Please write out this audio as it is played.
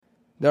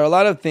There are a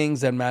lot of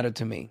things that matter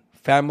to me: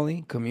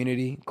 family,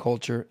 community,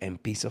 culture,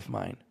 and peace of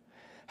mind.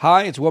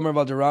 Hi, it's Wilmer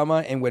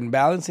Valderrama, and when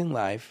balancing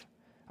life,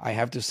 I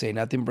have to say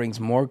nothing brings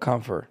more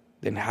comfort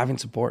than having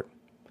support.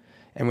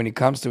 And when it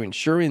comes to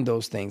ensuring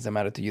those things that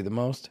matter to you the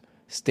most,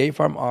 State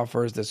Farm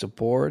offers the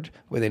support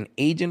with an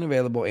agent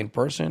available in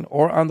person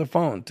or on the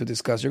phone to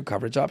discuss your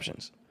coverage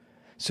options.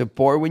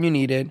 Support when you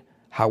need it,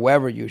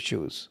 however you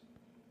choose.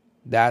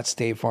 That's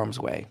State Farm's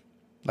way.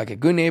 Like a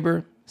good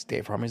neighbor,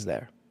 State Farm is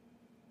there.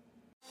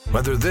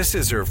 Whether this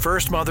is her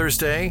first Mother's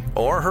Day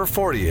or her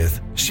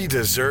 40th, she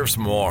deserves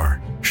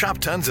more. Shop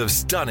tons of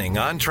stunning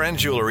on-trend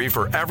jewelry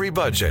for every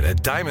budget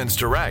at Diamonds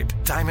Direct.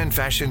 Diamond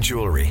fashion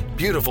jewelry,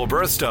 beautiful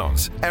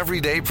birthstones,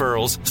 everyday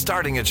pearls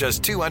starting at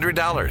just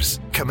 $200.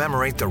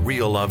 Commemorate the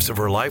real loves of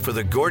her life with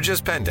a gorgeous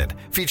pendant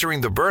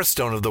featuring the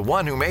birthstone of the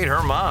one who made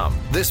her mom.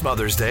 This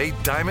Mother's Day,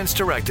 Diamonds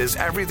Direct is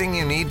everything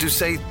you need to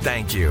say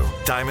thank you.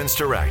 Diamonds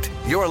Direct.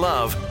 Your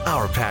love,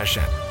 our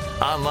passion.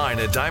 Online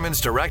at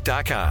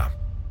diamondsdirect.com.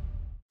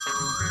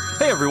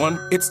 Hey everyone,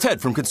 it's Ted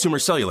from Consumer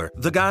Cellular,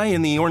 the guy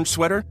in the orange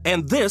sweater,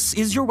 and this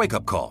is your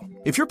wake-up call.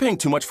 If you're paying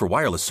too much for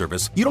wireless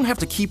service, you don't have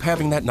to keep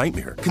having that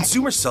nightmare.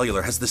 Consumer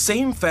Cellular has the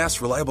same fast,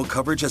 reliable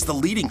coverage as the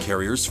leading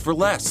carriers for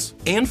less.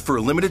 And for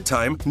a limited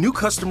time, new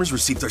customers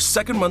receive their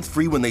second month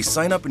free when they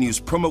sign up and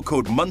use promo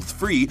code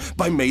MONTHFREE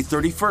by May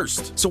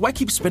 31st. So why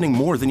keep spending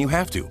more than you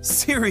have to?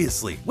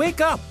 Seriously,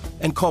 wake up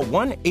and call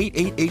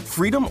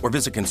 1-888-FREEDOM or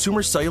visit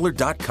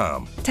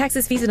consumercellular.com.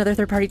 Taxes, fees, and other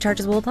third-party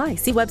charges will apply.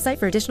 See website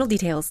for additional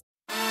details.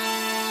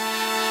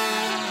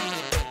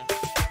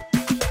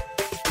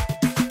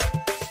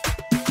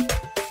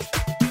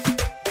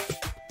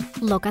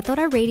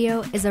 Locatora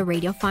Radio is a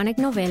radiophonic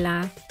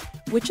novela,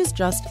 which is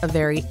just a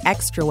very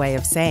extra way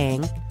of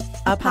saying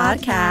a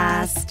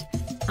podcast.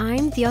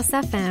 I'm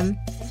Diosa Fem.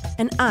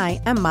 And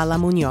I am Mala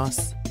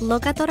Muñoz.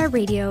 Locatora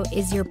Radio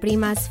is your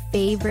prima's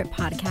favorite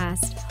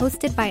podcast,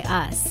 hosted by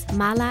us,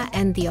 Mala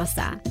and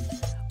Diosa.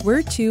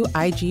 We're two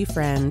IG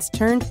friends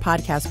turned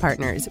podcast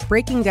partners,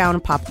 breaking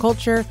down pop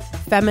culture,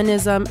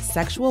 feminism,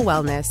 sexual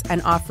wellness,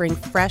 and offering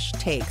fresh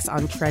takes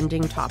on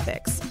trending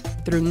topics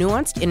through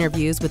nuanced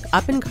interviews with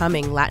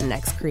up-and-coming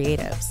Latinx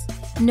creatives.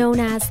 Known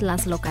as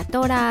Las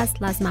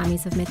Locatoras, Las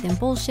Mamis of Myth and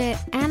Bullshit,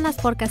 and Las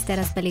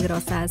Podcasteras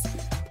Peligrosas,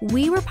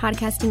 we were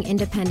podcasting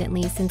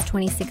independently since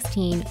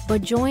 2016,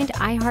 but joined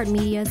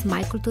iHeartMedia's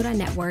My Cultura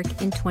network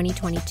in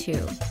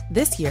 2022.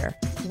 This year,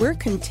 we're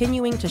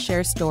continuing to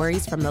share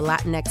stories from the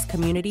Latinx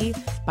community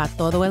pa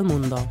todo el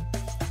mundo.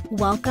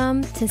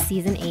 Welcome to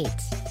Season 8.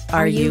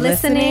 Are you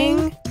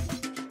listening?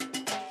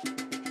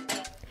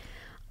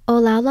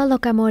 Hola, hola,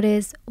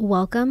 locamores.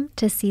 Welcome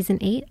to Season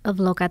 8 of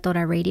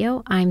Locatora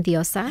Radio. I'm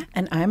Diosa.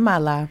 And I'm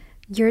Mala.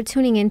 You're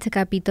tuning in to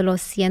Capítulo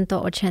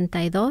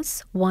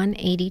 182,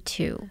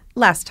 182.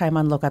 Last time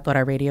on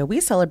Locatora Radio, we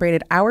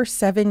celebrated our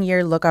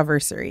 7-year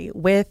Locaversary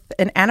with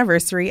an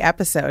anniversary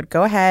episode.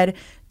 Go ahead,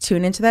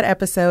 tune into that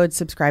episode,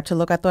 subscribe to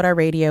Locatora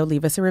Radio,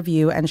 leave us a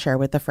review, and share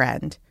with a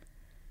friend.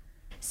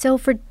 So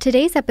for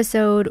today's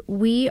episode,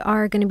 we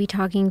are going to be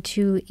talking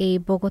to a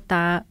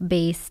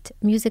Bogota-based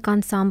music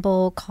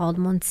ensemble called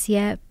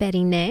Monsieur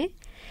Periné.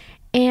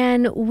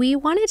 And we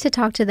wanted to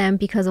talk to them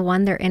because,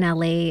 one, they're in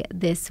LA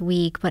this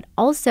week, but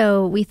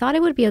also we thought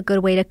it would be a good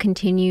way to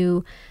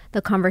continue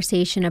the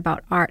conversation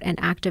about art and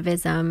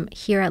activism.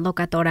 Here at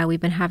Locatora, we've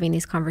been having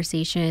these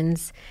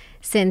conversations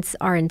since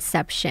our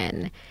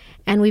inception.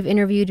 And we've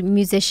interviewed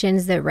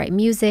musicians that write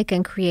music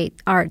and create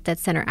art that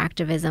center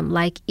activism,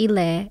 like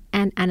Ile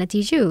and Anna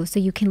Tijoux. So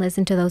you can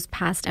listen to those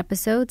past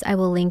episodes. I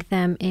will link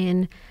them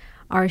in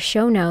our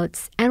show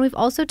notes. And we've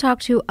also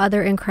talked to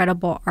other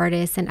incredible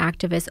artists and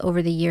activists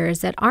over the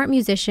years that aren't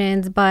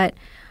musicians, but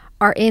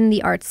are in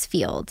the arts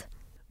field.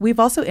 We've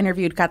also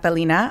interviewed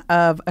Catalina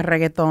of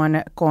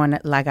Reggaeton con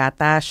la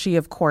Gata. She,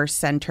 of course,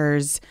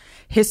 centers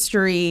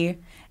history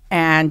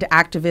and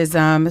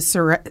activism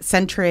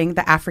centering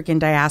the African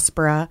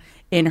diaspora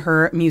in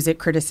her music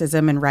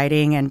criticism and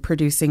writing and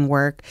producing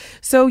work.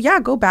 So yeah,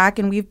 go back,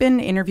 and we've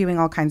been interviewing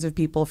all kinds of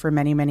people for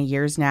many, many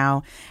years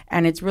now.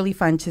 And it's really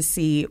fun to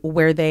see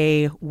where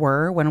they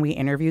were when we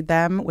interviewed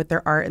them with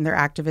their art and their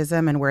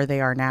activism and where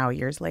they are now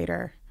years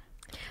later.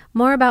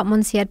 More about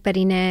Monsieur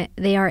Periné.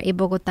 They are a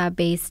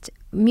Bogota-based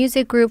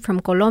music group from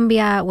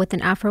Colombia with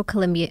an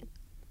Afro-Colombian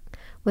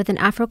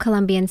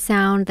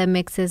sound that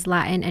mixes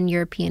Latin and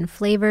European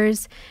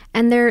flavors.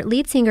 And their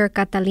lead singer,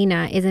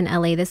 Catalina, is in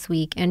LA this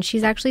week, and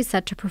she's actually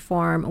set to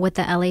perform with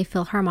the LA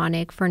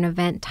Philharmonic for an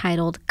event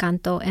titled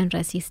Cantando and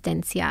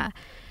Resistencia.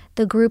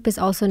 The group is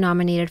also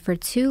nominated for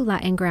 2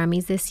 Latin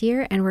Grammys this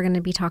year, and we're going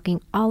to be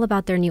talking all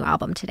about their new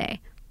album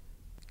today.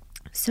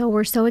 So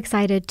we're so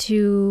excited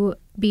to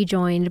be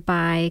joined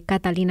by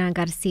Catalina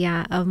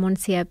Garcia of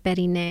Monsieur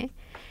Periné.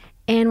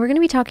 And we're going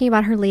to be talking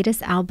about her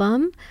latest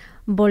album,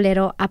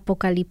 Bolero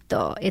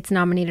Apocalipto. It's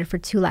nominated for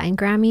 2 Latin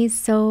Grammys.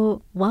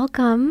 So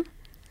welcome.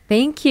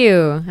 Thank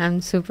you. I'm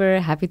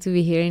super happy to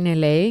be here in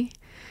LA.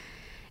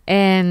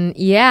 And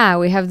yeah,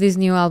 we have this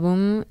new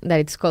album that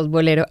it's called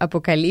Bolero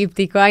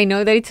Apocalíptico. I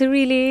know that it's a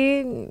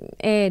really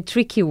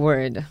tricky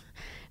word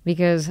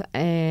because,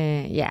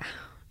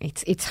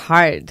 it's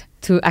hard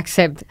to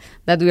accept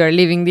that we are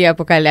living the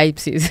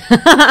apocalypse.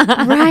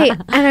 Right.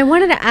 And I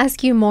wanted to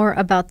ask you more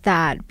about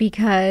that,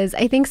 because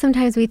I think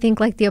sometimes we think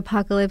like the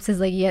apocalypse is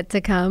like yet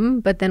to come,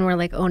 but then we're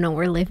like, oh no,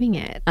 we're living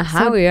it.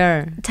 So We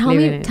are.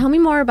 Tell me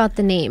more about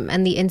the name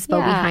and the inspo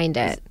behind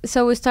it.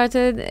 So we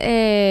started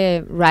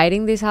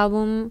writing this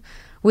album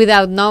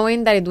without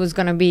knowing that it was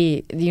going to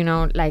be,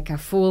 like a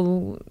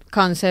full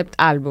concept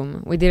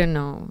album. We didn't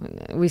know.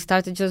 We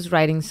started just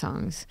writing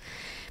songs.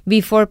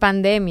 Before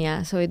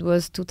pandemia, so it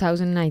was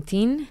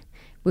 2019,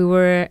 we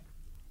were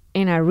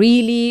in a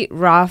really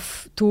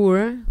rough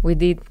tour. We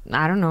did,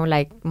 I don't know,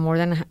 like more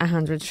than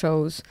 100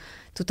 shows.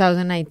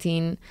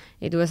 2019,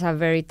 it was a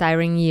very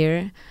tiring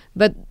year.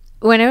 But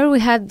whenever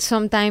we had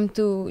some time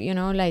to,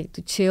 like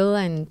to chill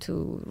and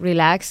to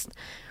relax,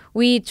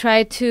 we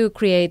tried to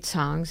create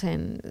songs.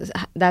 And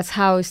that's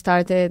how it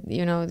started,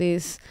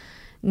 this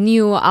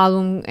new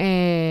album,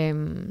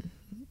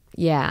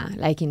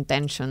 like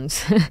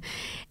intentions.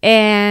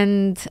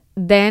 And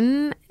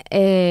then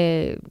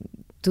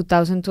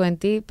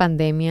 2020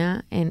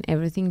 pandemia, and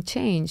everything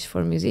changed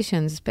for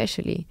musicians,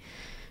 especially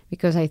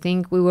because I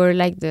think we were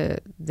like the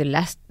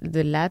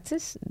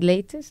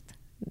latest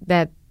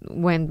that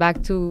went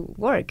back to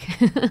work.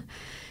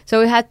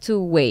 So we had to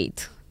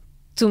wait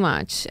too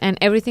much, and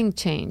everything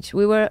changed.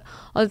 We were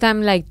all the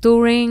time like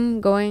touring,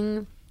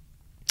 going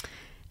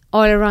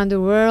all around the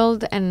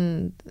world,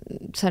 and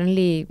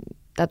suddenly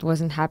that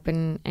wasn't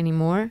happening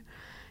anymore.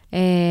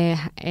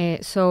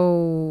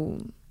 So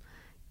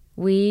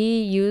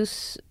we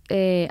use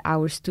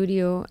our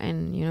studio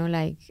and,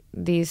 like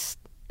this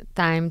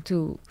time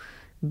to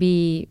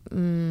be, I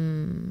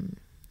don't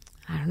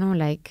know,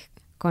 like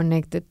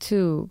connected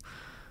to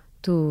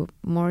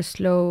more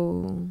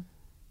slow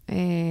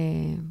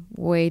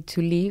way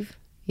to live.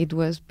 It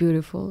was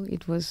beautiful.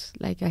 It was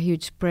like a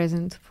huge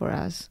present for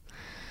us.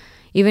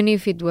 Even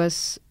if it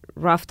was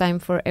rough time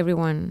for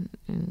everyone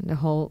in the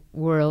whole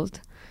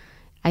world,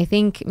 I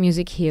think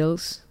music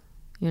heals,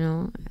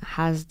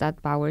 has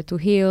that power to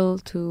heal,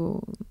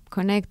 to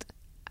connect.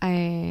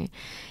 And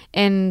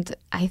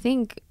I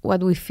think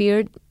what we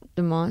feared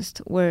the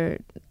most were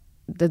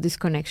the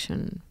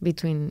disconnection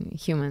between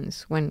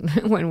humans when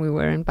we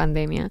were in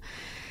pandemia.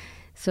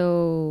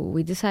 So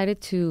we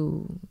decided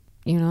to,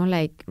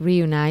 like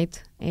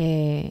reunite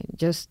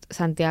just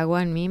Santiago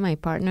and me, my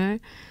partner,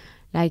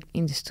 like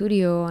in the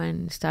studio,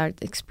 and start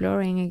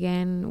exploring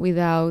again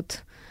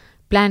without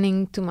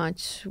planning too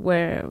much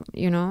where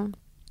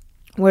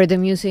the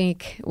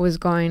music was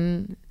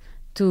going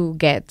to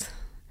get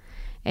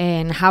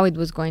and how it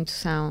was going to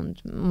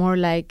sound. More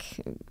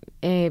like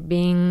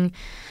being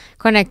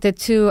connected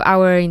to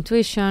our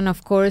intuition,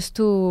 of course,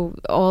 to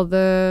all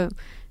the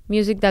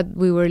music that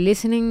we were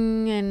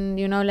listening and,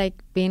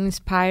 like being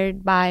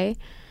inspired by.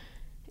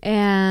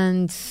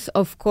 And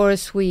of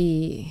course,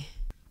 we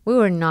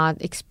were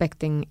not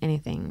expecting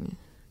anything,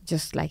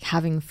 just like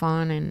having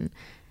fun and,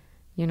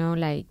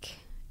 like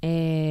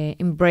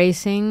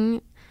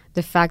embracing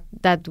the fact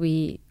that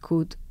we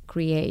could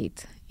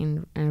create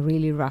in a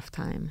really rough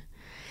time.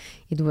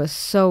 It was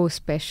so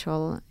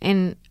special.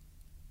 And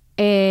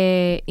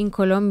in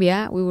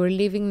Colombia, we were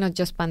living not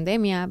just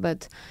pandemia,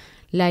 but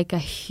like a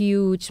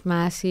huge,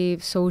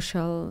 massive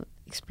social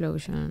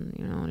explosion,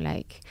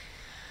 like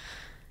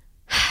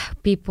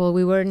people,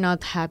 we were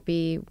not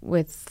happy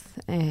with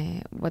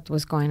what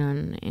was going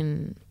on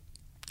in,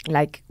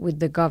 like, with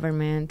the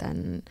government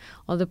and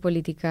all the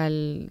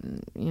political,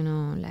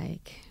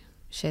 like,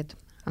 shit.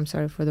 I'm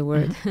sorry for the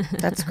word.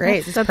 That's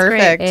great. That's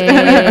perfect.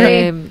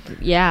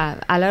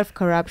 Yeah, a lot of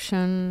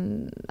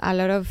corruption, a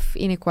lot of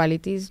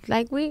inequalities.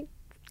 Like, we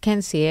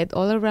can see it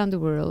all around the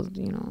world.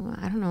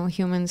 I don't know.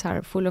 Humans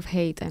are full of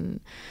hate and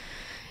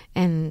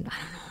I don't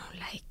know,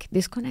 like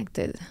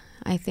disconnected.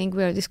 I think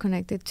we are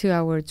disconnected to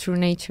our true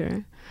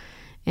nature,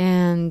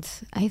 and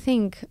I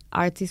think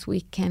artists,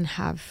 we can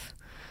have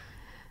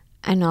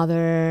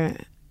another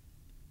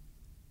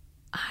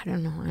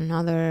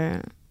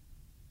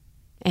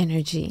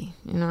energy,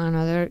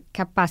 another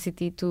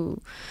capacity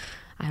to,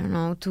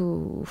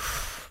 to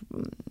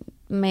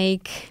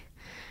make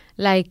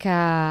like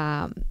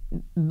a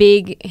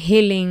big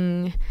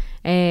healing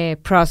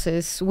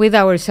process with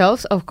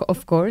ourselves,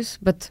 of course,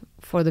 but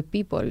for the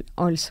people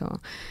also.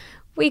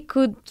 We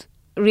could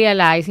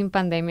realize in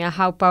pandemia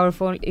how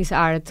powerful is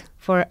art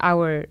for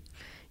our,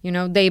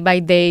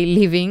 day-by-day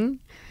living,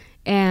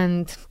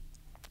 and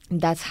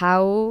that's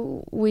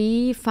how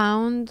we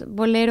found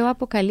Bolero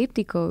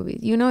Apocalíptico.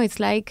 It's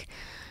like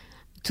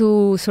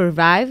to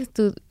survive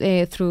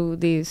through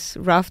these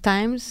rough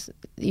times,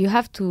 you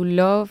have to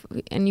love,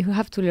 and you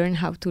have to learn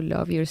how to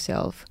love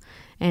yourself.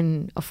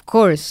 And, of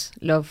course,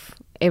 love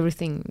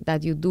everything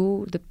that you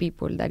do, the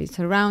people that is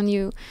around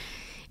you.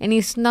 And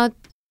it's not...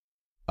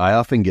 I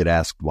often get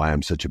asked why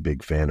I'm such a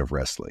big fan of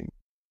wrestling.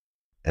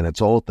 And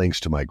it's all thanks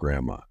to my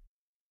grandma.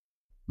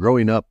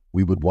 Growing up,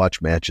 we would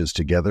watch matches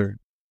together,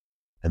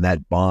 and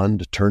that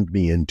bond turned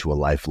me into a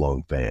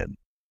lifelong fan.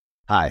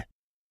 Hi,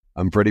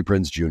 I'm Freddie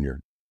Prinze Jr.,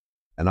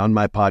 and on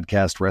my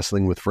podcast,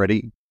 Wrestling with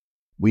Freddie,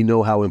 we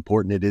know how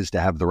important it is to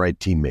have the right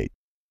teammate,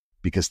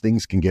 because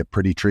things can get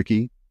pretty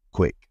tricky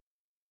quick.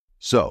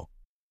 So,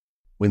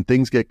 when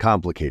things get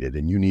complicated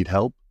and you need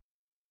help,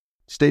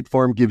 State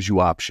Farm gives you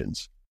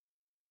options.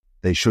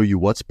 They show you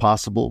what's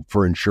possible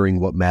for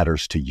ensuring what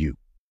matters to you.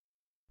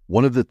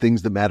 One of the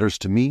things that matters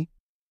to me,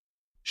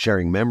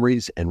 sharing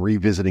memories and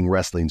revisiting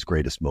wrestling's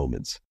greatest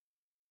moments.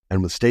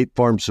 And with State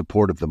Farm's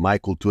support of the My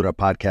Cultura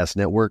Podcast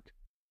Network,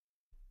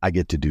 I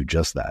get to do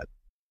just that.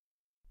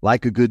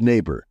 Like a good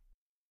neighbor,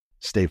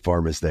 State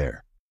Farm is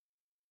there.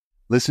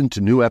 Listen to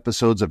new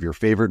episodes of your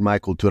favorite My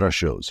Cultura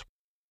shows,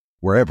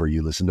 wherever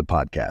you listen to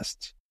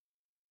podcasts.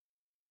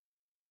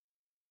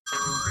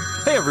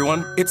 Hey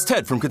everyone, it's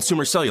Ted from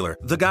Consumer Cellular,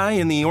 the guy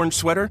in the orange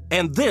sweater,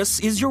 and this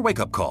is your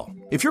wake-up call.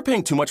 If you're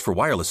paying too much for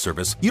wireless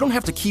service, you don't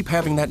have to keep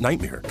having that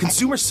nightmare.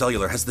 Consumer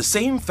Cellular has the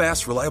same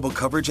fast, reliable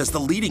coverage as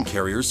the leading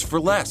carriers for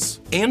less.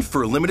 And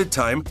for a limited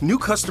time, new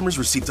customers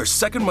receive their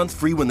second month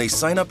free when they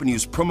sign up and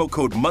use promo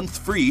code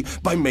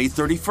MONTHFREE by May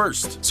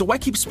 31st. So why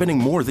keep spending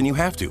more than you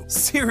have to?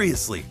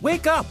 Seriously,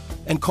 wake up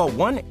and call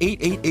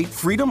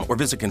 1-888-FREEDOM or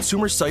visit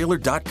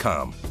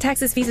consumercellular.com.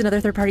 Taxes, fees, and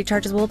other third-party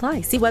charges will apply.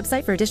 See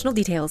website for additional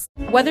details.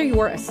 Whether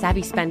you're a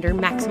savvy spender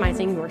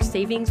maximizing your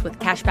savings with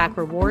cashback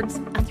rewards,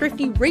 a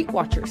thrifty rate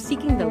watcher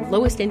seeking the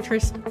lowest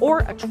interest, or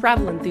a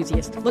travel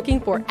enthusiast looking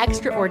for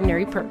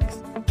extraordinary perks,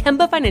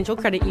 Kemba Financial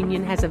Credit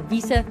Union has a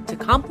visa to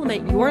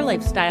complement your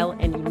lifestyle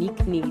and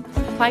unique needs.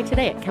 Apply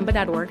today at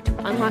Kemba.org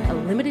to unlock a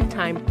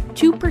limited-time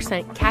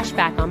 2% cash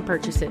back on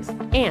purchases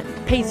and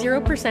pay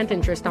 0%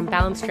 interest on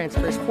balance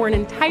transfers for an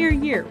entire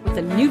year with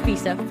a new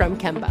visa from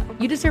Kemba.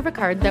 You deserve a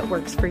card that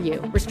works for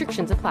you.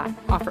 Restrictions apply.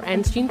 Offer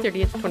ends June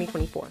 30th,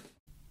 2024.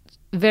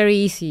 Very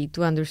easy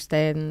to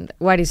understand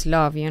what is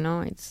love, you know.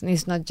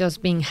 It's not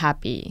just being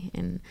happy,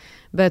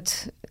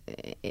 but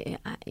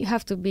you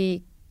have to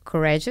be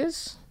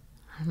courageous,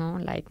 ¿no?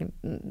 Like,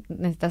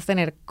 necesitas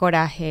tener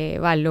coraje,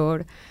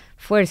 valor,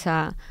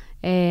 fuerza,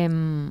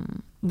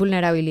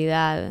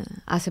 vulnerabilidad,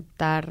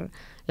 aceptar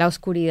la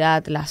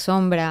oscuridad, la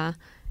sombra,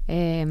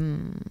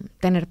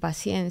 tener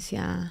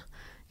paciencia,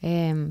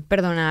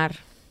 perdonar,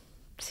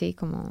 sí,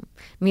 como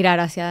mirar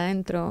hacia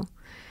adentro.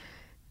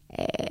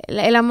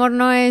 El amor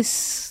no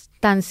es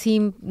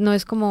no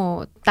es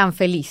como tan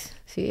feliz,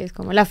 sí, es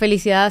como la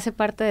felicidad hace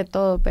parte de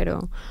todo,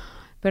 pero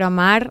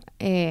amar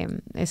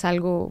es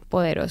algo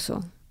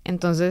poderoso.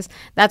 Entonces,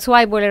 that's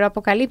why Bolero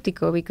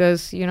Apocalíptico,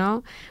 because, you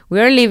know, we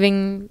are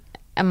living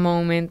a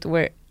moment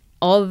where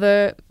all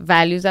the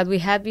values that we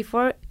had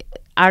before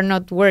are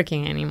not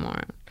working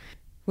anymore.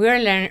 We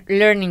are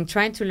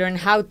trying to learn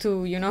how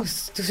to, you know,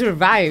 to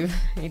survive.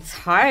 It's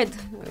hard.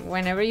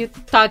 Whenever you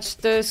touch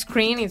the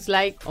screen, it's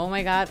like, oh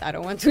my God, I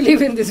don't want to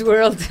live in this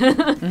world.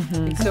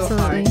 It's so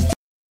hard.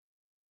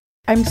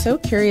 I'm so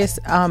curious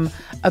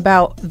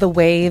about the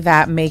way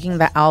that making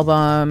the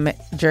album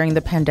during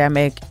the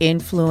pandemic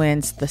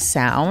influenced the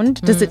sound.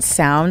 Does it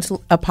sound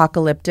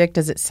apocalyptic?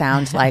 Does it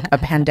sound like a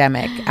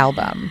pandemic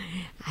album?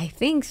 I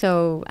think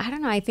so. I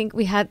don't know. I think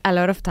we had a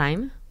lot of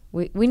time.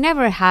 We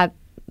never had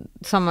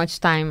so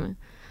much time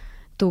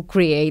to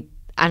create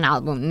an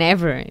album.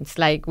 Never. It's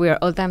like we are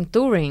all time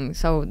touring.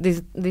 So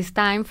this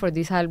time for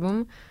this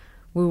album,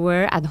 we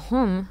were at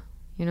home,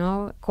 you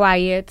know,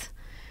 quiet.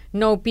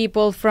 No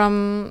people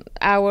from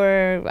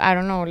our, I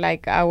don't know,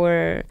 like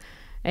our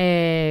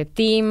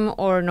team,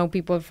 or no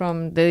people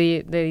from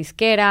the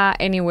disquera,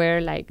 anywhere,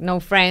 like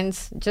no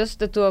friends, just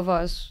the two of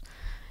us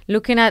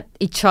looking at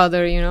each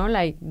other, you know,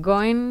 like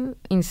going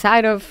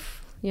inside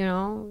of, you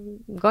know,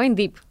 going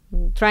deep,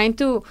 trying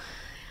to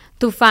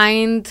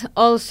find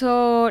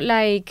also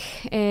like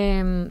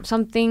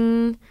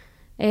something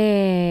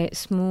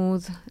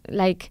smooth,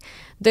 like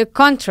the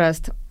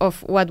contrast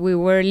of what we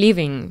were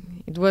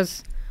living. It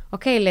was,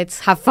 okay,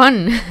 let's have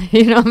fun,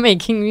 you know,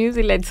 making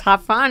music, let's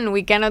have fun.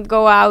 We cannot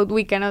go out,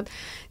 we cannot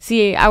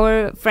see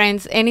our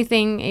friends,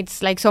 anything.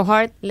 It's like so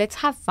hard. Let's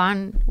have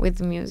fun with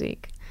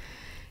music.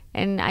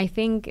 And I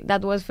think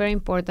that was very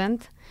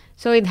important.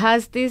 So it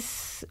has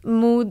this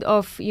mood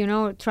of, you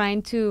know,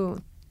 trying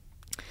to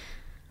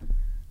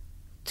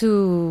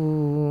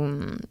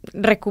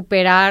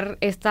recuperar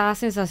esta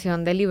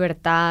sensación de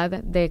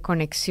libertad, de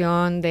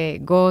conexión, de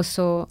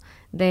gozo,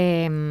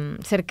 de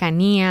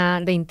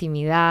cercanía, de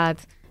intimidad.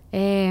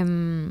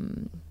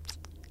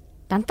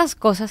 Tantas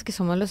cosas que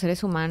somos los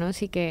seres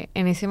humanos y que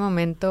en ese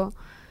momento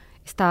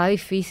estaba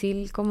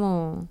difícil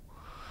como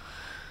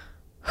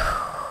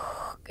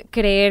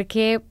creer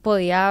que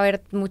podía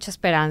haber mucha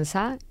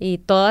esperanza, y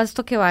todo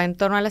esto que va en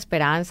torno a la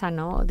esperanza,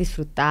 ¿no?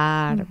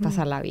 Disfrutar,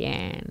 pasarla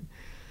bien.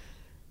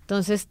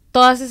 Entonces,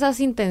 todas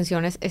esas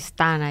intenciones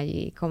están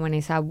allí, como en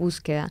esa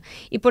búsqueda.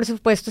 Y por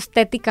supuesto,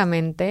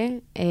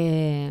 estéticamente,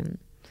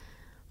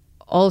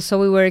 also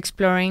we were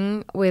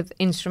exploring with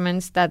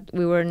instruments that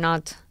we were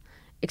not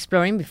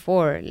exploring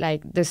before.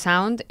 Like the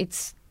sound,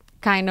 it's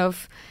kind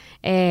of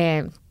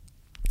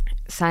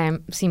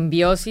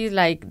symbiosis,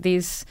 like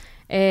this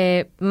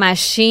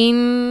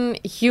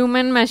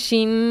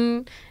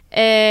human-machine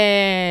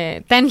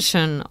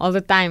tension all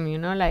the time, you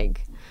know,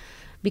 like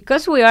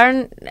because we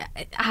are,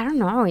 I don't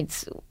know,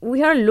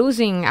 we are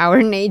losing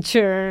our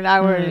nature,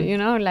 our, you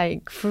know,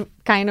 like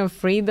kind of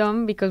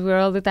freedom, because we're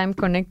all the time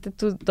connected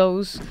to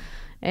those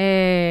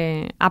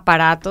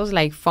aparatos,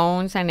 like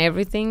phones and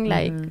everything,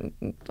 like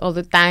all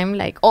the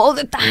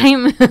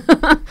time.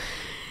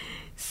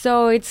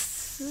 So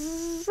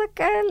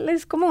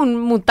es como un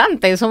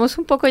mutante, somos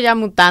un poco ya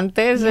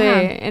mutantes,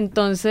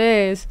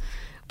 entonces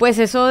pues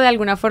eso de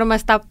alguna forma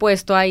está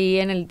puesto ahí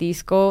en el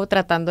disco,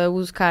 tratando de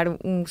buscar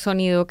un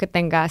sonido que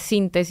tenga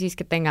síntesis,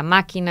 que tenga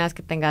máquinas,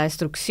 que tenga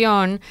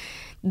destrucción.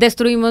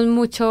 Destruimos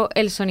mucho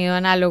el sonido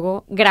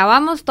análogo,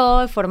 grabamos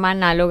todo de forma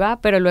análoga,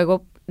 pero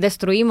luego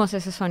destruimos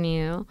ese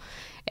sonido.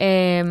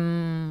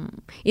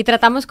 Y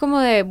tratamos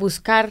como de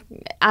buscar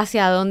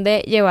hacia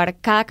dónde llevar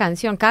cada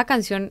canción. Cada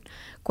canción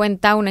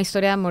cuenta una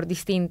historia de amor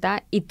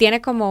distinta y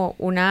tiene como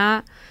un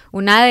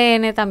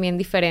ADN también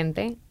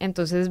diferente.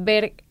 Entonces,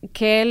 ver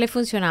qué le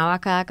funcionaba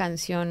a cada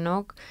canción,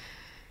 ¿no?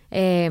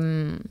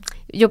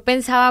 Yo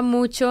pensaba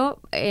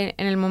mucho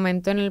en el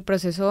momento, en el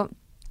proceso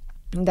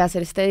de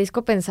hacer este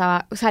disco,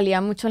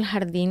 salía mucho al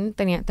jardín.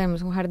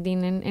 Tenemos un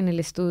jardín en el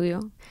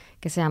estudio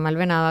que se llama El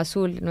Venado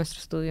Azul, nuestro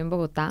estudio en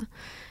Bogotá.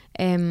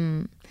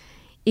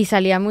 Y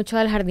salía mucho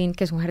al jardín,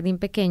 que es un jardín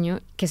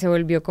pequeño, que se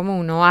volvió como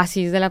un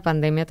oasis de la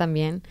pandemia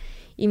también,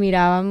 y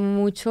miraba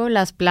mucho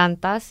las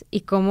plantas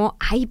y cómo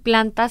hay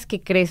plantas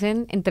que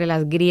crecen entre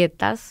las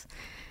grietas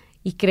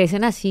y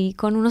crecen así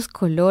con unos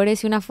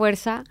colores y una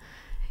fuerza,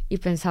 y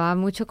pensaba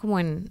mucho como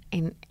en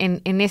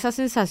esa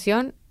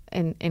sensación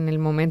en el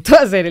momento de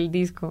hacer el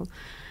disco.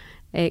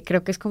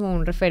 Creo que es como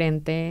un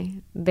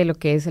referente de lo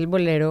que es el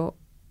bolero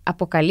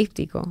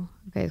apocalíptico,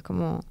 que es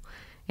como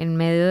en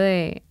medio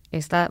de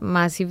esta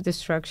massive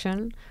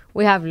destruction,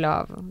 we have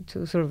love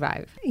to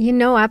survive. You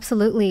know,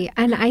 absolutely.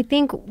 And I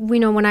think, you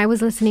know, when I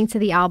was listening to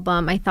the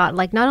album, I thought,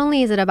 like, not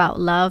only is it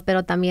about love,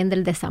 pero también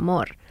del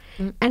desamor.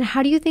 And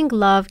how do you think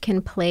love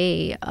can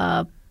play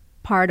a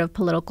part of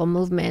political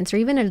movements, or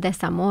even el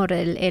desamor,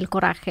 el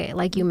coraje,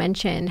 like you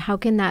mentioned? How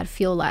can that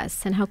fuel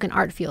us, and how can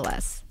art fuel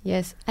us?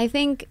 Yes, I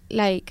think,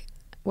 like,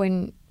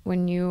 when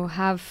you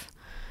have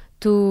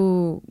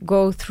to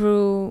go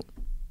through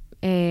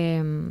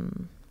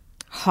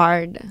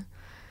hard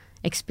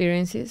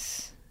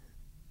experiences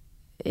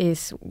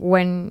is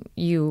when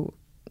you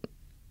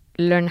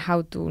learn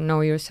how to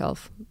know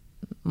yourself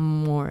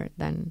more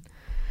than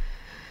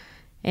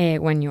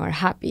when you are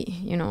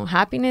happy. You know,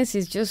 happiness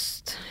is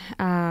just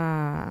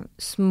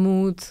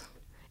smooth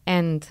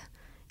and,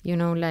 you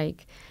know,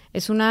 like,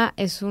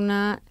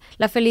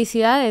 la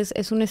felicidad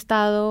es un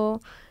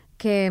estado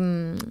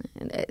que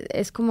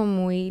es como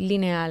muy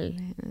lineal,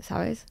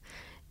 ¿sabes?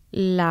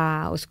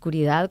 La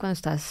oscuridad, cuando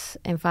estás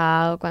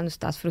enfadado, cuando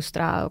estás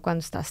frustrado, cuando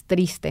estás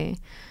triste,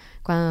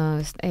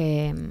 cuando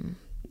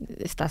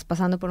estás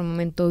pasando por un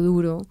momento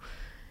duro,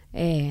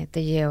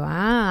 te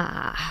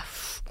lleva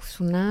es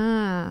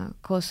una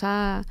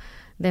cosa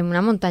de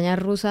una montaña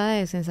rusa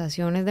de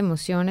sensaciones, de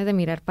emociones, de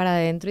mirar para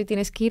adentro, y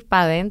tienes que ir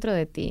para adentro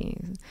de ti.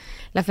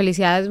 La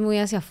felicidad es muy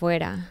hacia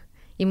afuera,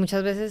 y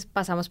muchas veces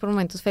pasamos por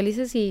momentos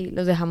felices y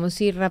los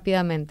dejamos ir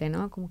rápidamente,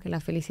 ¿no? Como que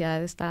la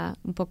felicidad está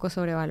un poco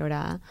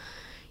sobrevalorada.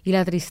 Y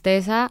la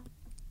tristeza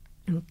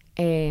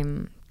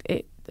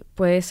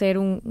puede ser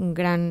un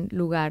gran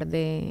lugar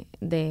de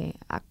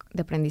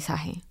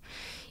aprendizaje.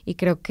 Y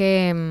creo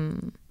que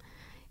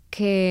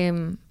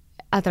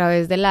a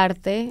través del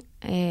arte,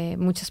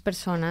 muchas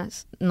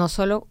personas, no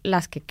solo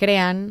las que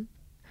crean,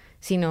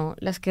 sino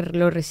las que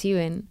lo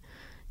reciben,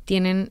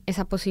 tienen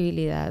esa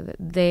posibilidad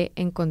de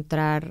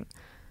encontrar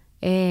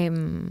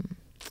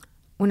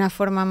una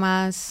forma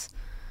más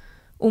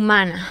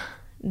humana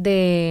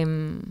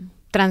de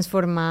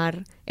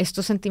transformar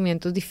estos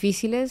sentimientos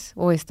difíciles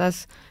o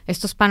estos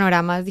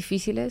panoramas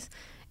difíciles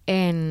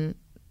en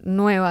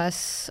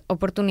nuevas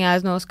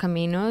oportunidades, nuevos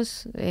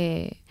caminos,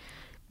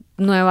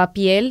 nueva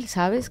piel,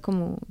 ¿sabes?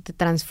 Como te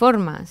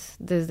transformas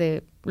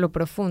desde lo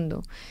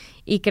profundo.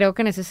 Y creo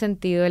que en ese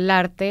sentido el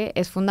arte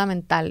es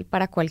fundamental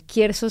para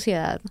cualquier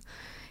sociedad,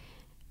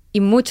 y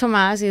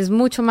es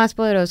mucho más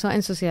poderoso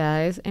en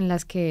sociedades en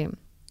las que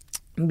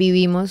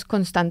vivimos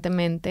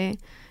constantemente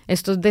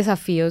estos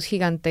desafíos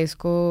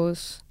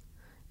gigantescos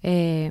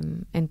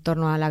en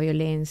torno a la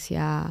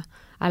violencia,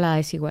 a la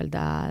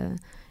desigualdad,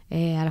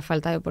 a la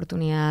falta de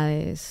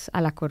oportunidades, a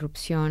la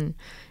corrupción.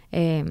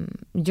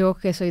 Yo,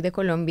 que soy de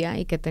Colombia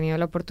y que he tenido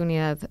la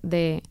oportunidad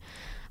de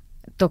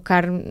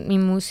tocar mi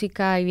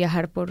música y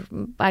viajar por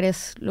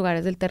varios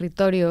lugares del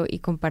territorio y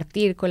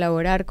compartir,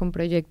 colaborar con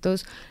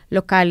proyectos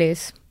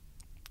locales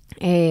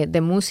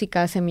de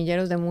música,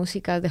 semilleros de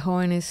música, de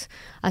jóvenes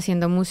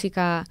haciendo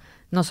música,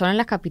 no solo en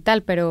la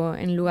capital, pero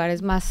en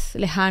lugares más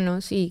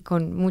lejanos y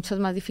con muchas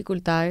más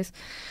dificultades.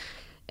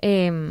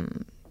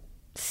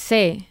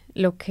 Sé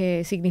lo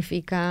que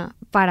significa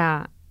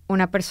para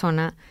una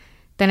persona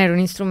tener un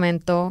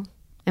instrumento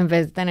en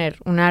vez de tener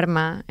un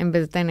arma, en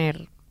vez de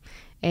tener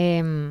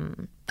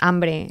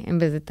hambre, en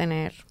vez de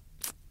tener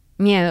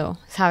miedo,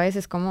 ¿sabes?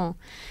 Es como,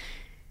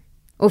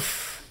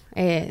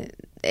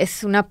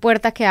 es una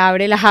puerta que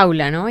abre la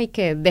jaula, ¿no? Y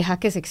que deja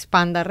que se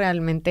expanda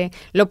realmente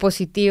lo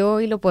positivo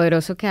y lo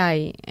poderoso que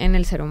hay en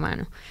el ser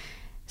humano.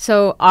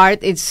 So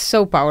art is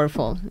so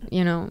powerful,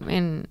 you know,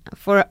 and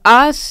for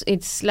us,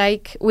 it's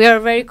like we are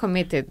very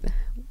committed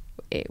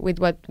with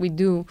what we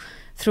do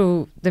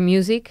through the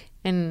music,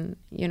 and,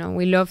 you know,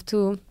 we love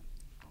to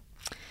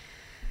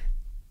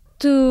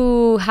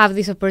have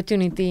this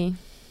opportunity,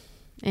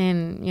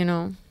 and, you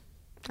know,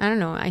 I don't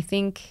know, I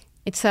think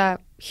it's a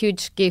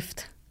huge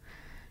gift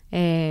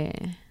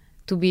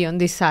to be on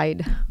this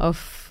side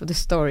of the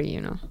story,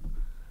 you know.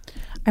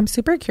 I'm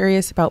super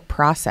curious about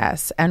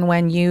process, and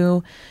when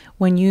you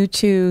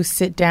two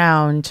sit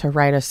down to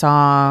write a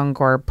song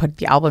or put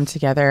the album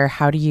together,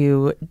 how do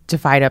you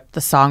divide up the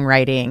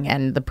songwriting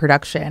and the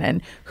production,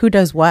 and who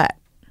does what?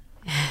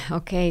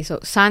 Okay, so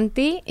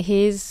Santi,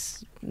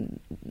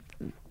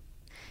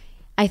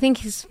 I think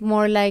he's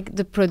more like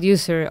the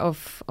producer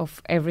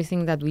of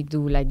everything that we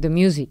do, like the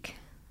music,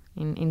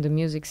 in the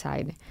music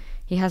side.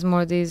 He has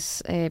more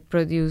this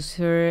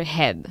producer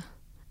head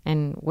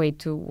and way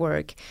to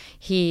work.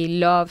 He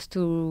loves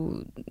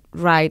to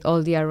write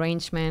all the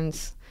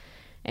arrangements,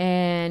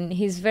 and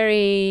he's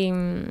very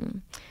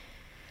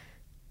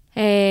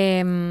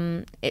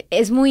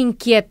es muy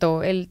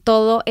inquieto. Él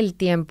todo el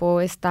tiempo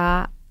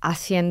está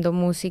haciendo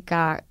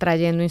música,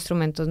 trayendo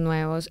instrumentos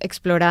nuevos,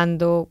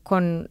 explorando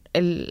con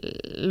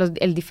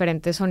el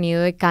diferente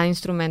sonido de cada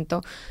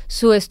instrumento.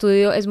 Su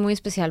estudio es muy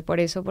especial por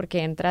eso,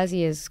 porque entras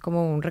y es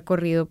como un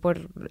recorrido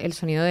por el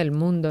sonido del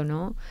mundo,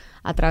 ¿no?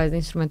 A través de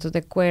instrumentos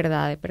de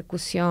cuerda, de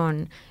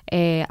percusión.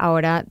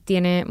 Ahora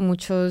tiene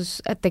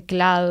muchos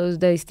teclados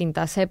de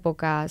distintas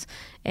épocas.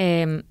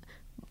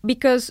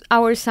 Because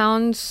our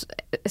sounds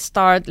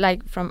start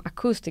like from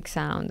acoustic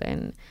sound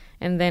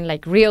and then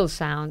like real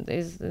sound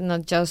is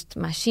not just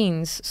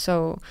machines,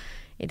 so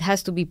it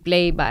has to be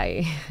played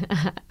by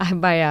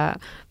a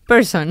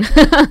person.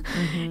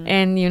 Mm-hmm.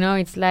 And, you know,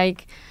 it's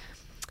like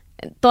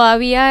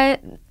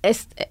todavía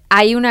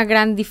hay una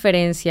gran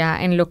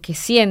diferencia en lo que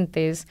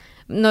sientes.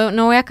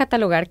 No voy a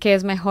catalogar qué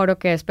es mejor o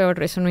qué es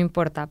peor, eso no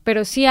importa,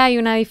 pero sí hay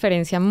una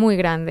diferencia muy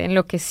grande en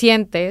lo que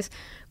sientes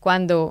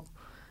cuando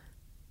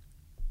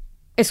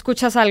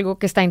escuchas algo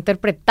que está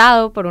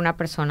interpretado por una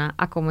persona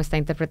a cómo está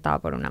interpretado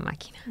por una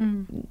máquina.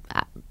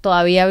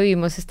 Todavía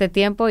vivimos este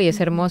tiempo y es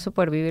hermoso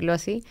poder vivirlo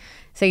así,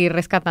 seguir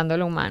rescatando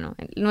lo humano.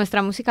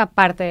 Nuestra música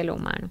parte de lo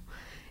humano,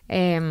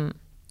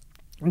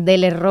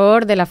 del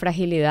error, de la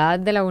fragilidad,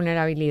 de la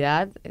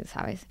vulnerabilidad,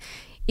 ¿sabes?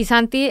 Y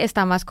Santi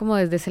está más como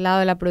desde ese lado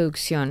de la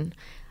producción.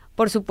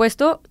 Por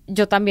supuesto,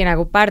 yo también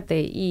hago parte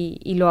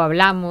y lo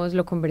hablamos,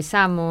 lo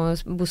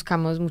conversamos,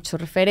 buscamos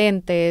muchos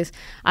referentes,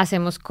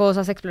 hacemos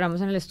cosas, exploramos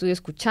en el estudio,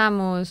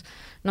 escuchamos,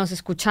 nos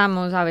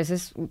escuchamos, a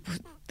veces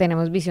pues,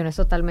 tenemos visiones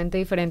totalmente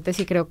diferentes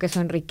y creo que eso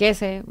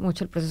enriquece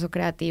mucho el proceso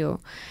creativo.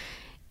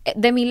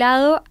 De mi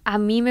lado, a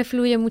mí me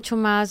fluye mucho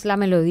más la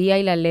melodía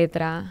y la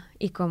letra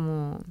y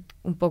como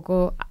un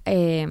poco,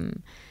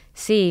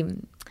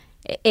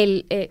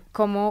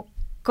 cómo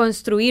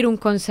construir un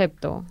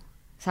concepto,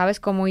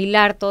 ¿sabes? Cómo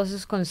hilar todos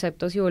esos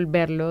conceptos y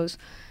volverlos,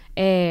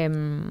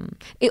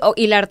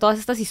 hilar todas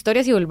estas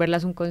historias y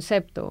volverlas un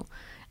concepto.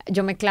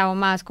 Yo me clavo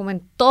más como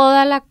en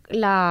toda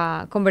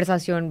la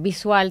conversación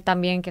visual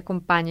también que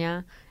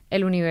acompaña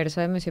el universo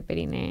de Monsieur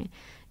Periné.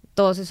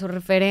 Todos esos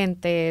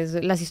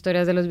referentes, las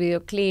historias de los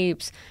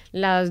videoclips,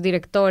 los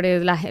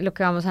directores, lo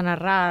que vamos a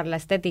narrar, la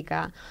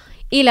estética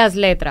y las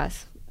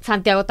letras.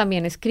 Santiago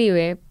también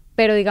escribe,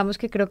 pero digamos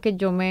que creo que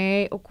yo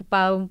me he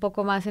ocupado un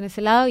poco más en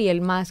ese lado y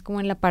él más como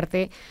en la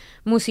parte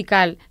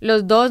musical.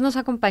 Los dos nos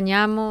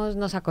acompañamos,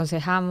 nos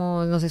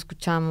aconsejamos, nos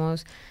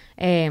escuchamos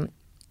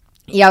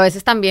y a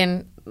veces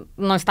también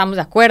no estamos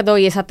de acuerdo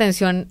y esa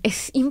tensión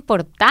es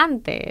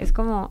importante. Es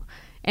como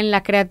en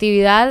la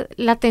creatividad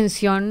la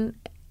tensión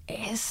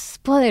es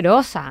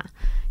poderosa,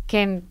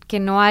 que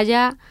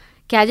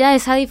haya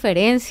esa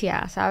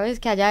diferencia, ¿sabes?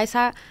 Que haya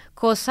esa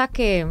cosa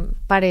que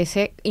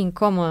parece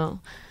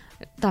incómodo.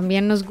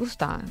 También nos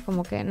gusta,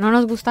 como que no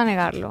nos gusta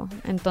negarlo.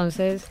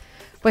 Entonces,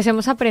 pues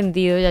hemos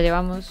aprendido, ya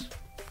llevamos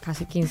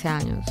casi 15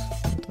 años.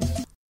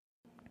 Entonces.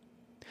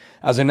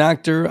 As an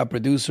actor, a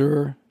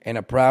producer, and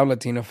a proud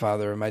Latino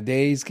father, my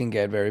days can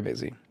get very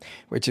busy,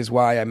 which is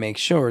why I make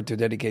sure to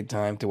dedicate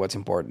time to what's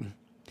important,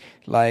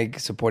 like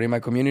supporting my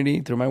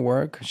community through my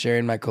work,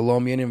 sharing my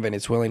Colombian and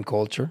Venezuelan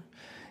culture,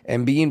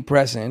 and being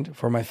present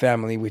for my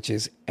family, which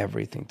is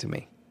everything to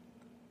me.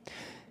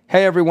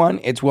 Hey everyone,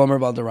 it's Wilmer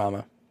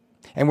Valderrama.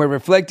 And when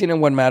reflecting on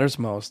what matters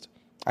most,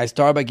 I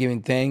start by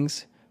giving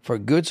thanks for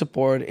good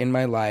support in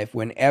my life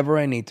whenever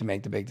I need to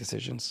make the big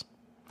decisions.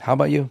 How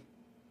about you?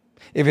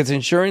 If it's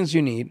insurance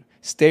you need,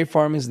 State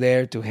Farm is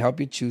there to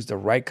help you choose the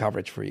right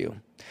coverage for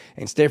you.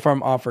 And State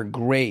Farm offers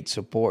great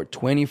support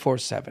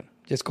 24/7.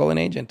 Just call an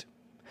agent.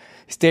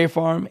 State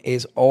Farm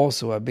is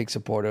also a big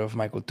supporter of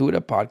my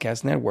Cultura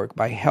podcast network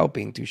by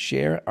helping to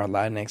share our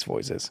Latinx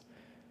voices.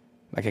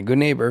 Like a good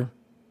neighbor,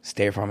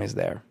 State Farm is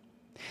there.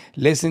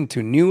 Listen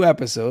to new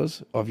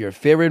episodes of your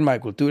favorite My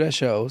Cultura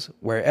shows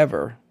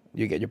wherever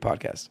you get your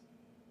podcasts.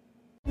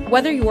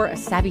 Whether you're a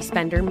savvy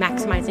spender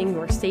maximizing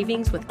your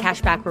savings with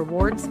cashback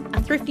rewards,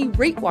 a thrifty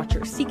rate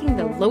watcher seeking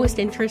the lowest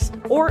interest,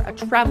 or a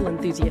travel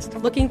enthusiast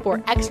looking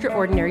for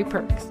extraordinary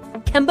perks,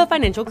 Kemba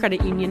Financial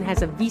Credit Union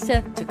has a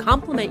visa to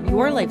complement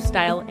your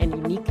lifestyle and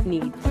unique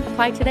needs.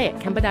 Apply today at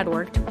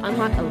Kemba.org to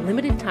unlock a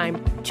limited-time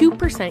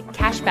 2%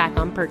 cash back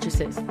on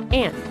purchases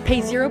and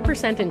pay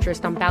 0%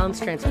 interest on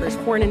balance transfers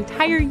for an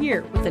entire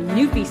year with a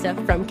new visa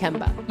from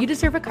Kemba. You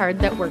deserve a card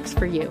that works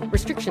for you.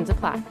 Restrictions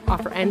apply.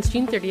 Offer ends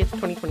June 30th,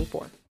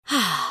 2024.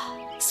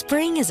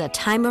 Spring is a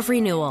time of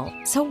renewal,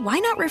 so why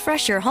not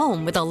refresh your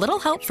home with a little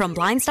help from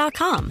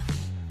Blinds.com?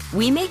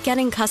 We make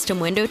getting custom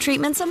window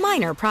treatments a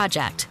minor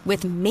project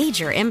with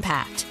major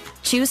impact.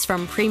 Choose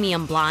from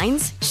premium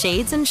blinds,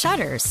 shades, and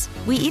shutters.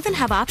 We even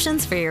have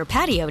options for your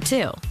patio,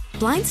 too.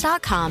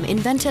 Blinds.com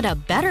invented a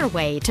better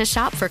way to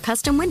shop for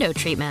custom window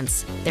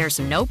treatments. There's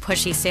no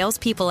pushy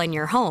salespeople in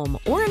your home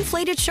or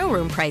inflated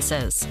showroom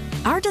prices.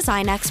 Our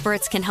design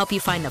experts can help you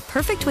find the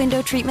perfect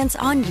window treatments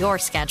on your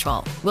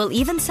schedule. We'll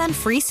even send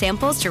free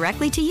samples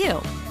directly to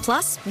you.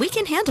 Plus, we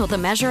can handle the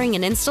measuring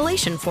and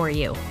installation for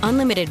you.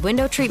 Unlimited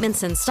window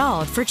treatments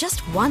installed for just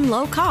one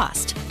low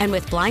cost. And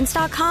with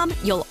Blinds.com,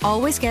 you'll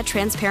always get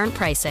transparent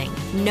pricing.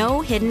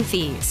 No hidden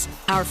fees.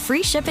 Our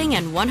free shipping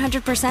and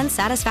 100%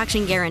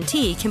 satisfaction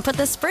guarantee can put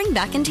the spring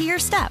back into your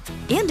step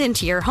and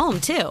into your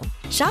home, too.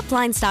 Shop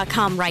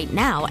Blinds.com right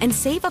now and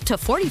save up to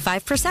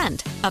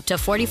 45%. Up to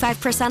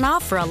 45%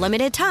 off for a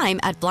limited time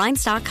at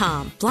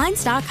Blinds.com.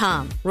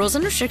 Blinds.com. Rules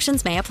and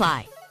restrictions may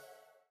apply.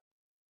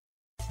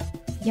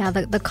 Yeah,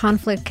 the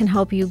conflict can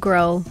help you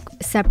grow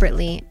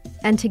separately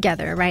and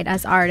together, right,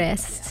 as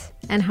artists,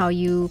 and how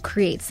you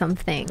create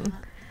something.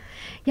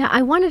 Yeah,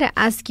 I wanted to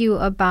ask you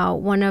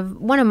about one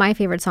of my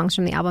favorite songs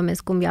from the album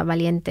is Cumbia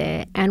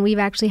Valiente, and we've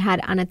actually had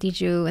Ana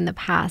Tijoux in the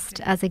past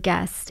as a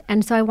guest.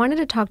 And so I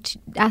wanted to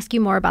ask you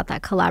more about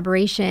that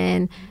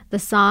collaboration. The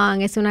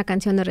song es una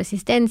canción de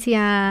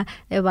resistencia,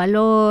 de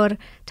valor.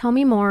 Tell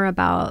me more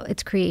about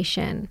its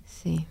creation.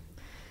 Sí.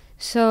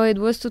 So it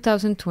was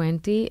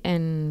 2020,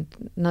 and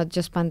not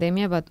just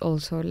pandemia, but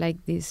also like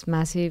this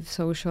massive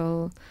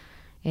social,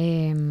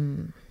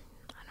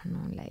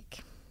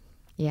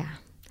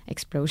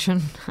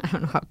 explosion. I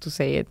don't know how to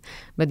say it,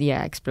 but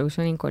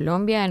explosion in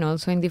Colombia and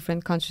also in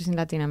different countries in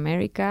Latin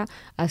America,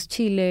 as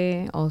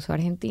Chile, also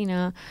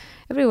Argentina,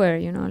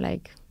 everywhere,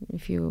 like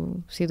if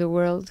you see the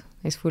world,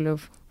 it's full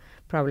of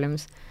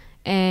problems.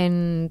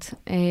 And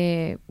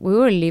we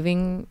were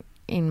living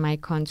in my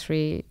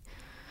country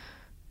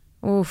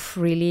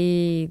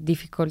really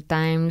difficult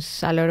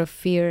times, a lot of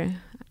fear,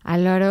 a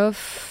lot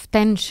of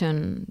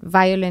tension,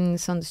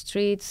 violence on the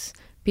streets.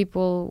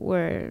 People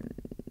were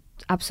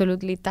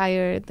absolutely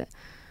tired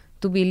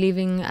to be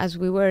living as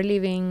we were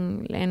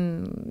living,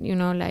 and,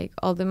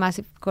 all the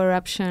massive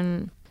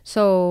corruption.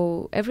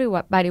 So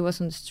everybody was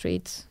on the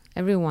streets,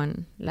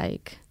 everyone, a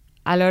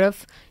lot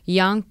of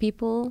young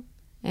people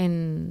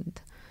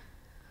and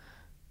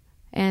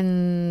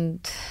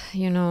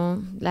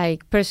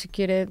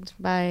persecuted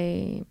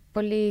by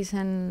police,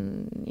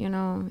 and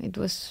it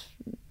was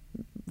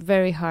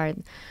very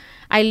hard.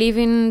 I live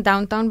in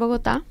downtown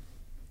Bogota,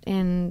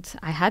 and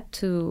I had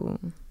to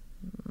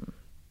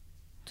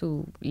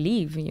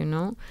leave,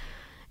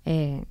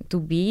 to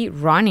be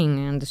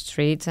running on the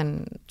streets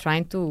and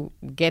trying to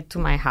get to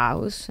my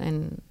house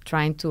and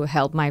trying to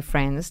help my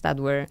friends that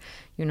were,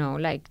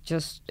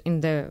 just in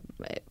the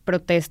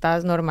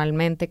protestas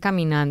normalmente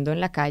caminando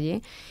en la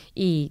calle,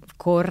 y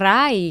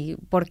corra, y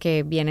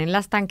porque vienen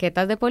las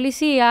tanquetas de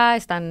policía,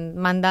 están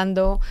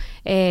mandando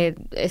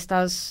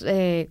estas,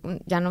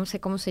 ya no sé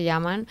cómo se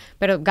llaman,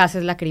 pero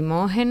gases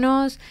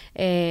lacrimógenos,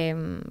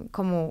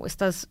 como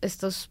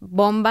estas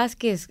bombas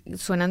que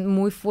suenan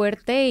muy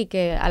fuerte y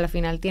que a la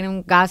final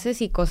tienen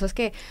gases y cosas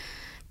que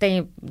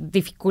te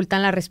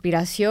dificultan la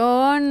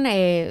respiración,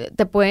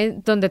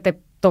 donde te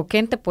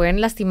toquen te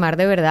pueden lastimar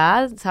de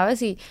verdad,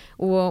 ¿sabes? Y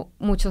hubo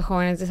muchos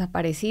jóvenes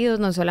desaparecidos,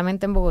 no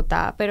solamente en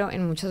Bogotá, pero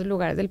en muchos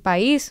lugares del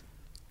país.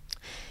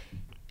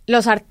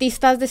 Los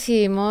artistas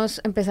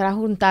decidimos empezar a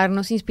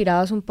juntarnos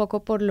inspirados un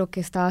poco por lo que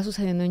estaba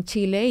sucediendo en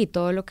Chile y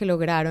todo lo que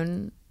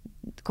lograron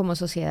como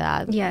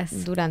sociedad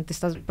durante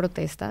estas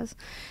protestas,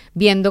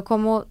 viendo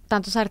cómo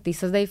tantos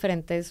artistas de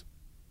diferentes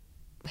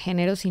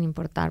géneros, sin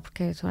importar,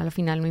 porque eso al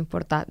final no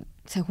importa,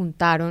 se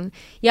juntaron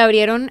y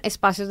abrieron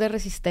espacios de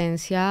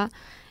resistencia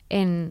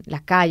en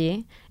la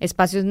calle,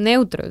 espacios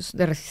neutros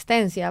de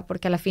resistencia,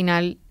 porque a la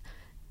final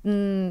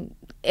en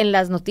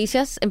las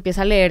noticias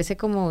empieza a leerse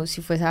como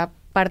si fuese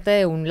parte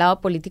de un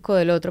lado político o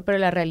del otro, pero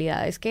la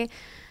realidad es que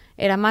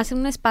era más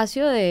un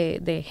espacio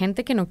de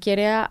gente que no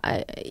quiere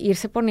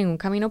irse por ningún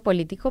camino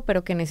político,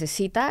 pero que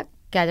necesita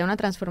que haya una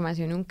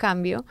transformación y un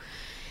cambio.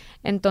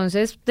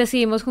 Entonces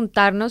decidimos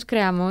juntarnos,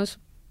 creamos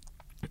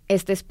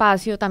este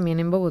espacio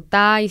también en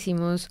Bogotá,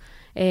 hicimos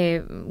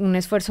un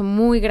esfuerzo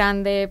muy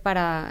grande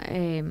para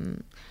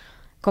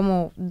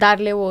como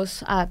darle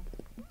voz a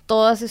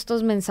todos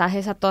estos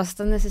mensajes, a todas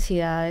estas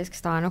necesidades que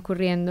estaban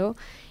ocurriendo,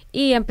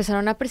 y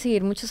empezaron a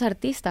perseguir muchos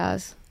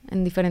artistas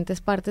en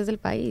diferentes partes del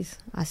país.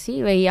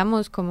 Así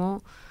veíamos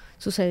cómo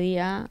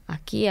sucedía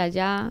aquí,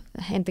 allá,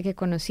 gente que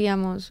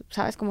conocíamos,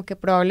 ¿sabes? Como que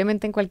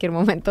probablemente en cualquier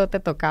momento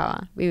te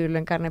tocaba vivirlo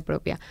en carne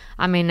propia.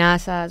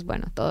 Amenazas,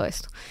 bueno, todo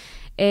esto.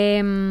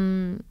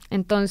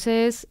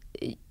 Entonces,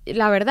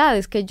 la verdad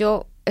es que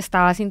yo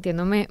estaba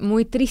sintiéndome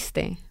muy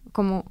triste,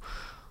 como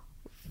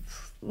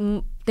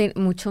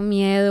mucho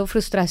miedo,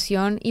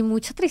 frustración y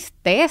mucha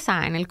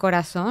tristeza en el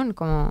corazón,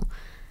 como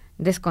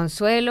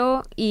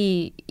desconsuelo.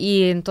 Y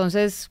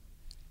entonces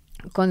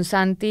con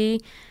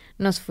Santi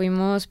nos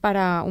fuimos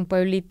para un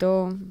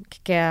pueblito que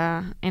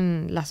queda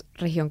en la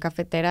región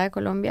cafetera de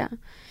Colombia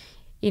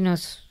y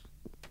nos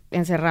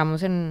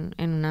encerramos en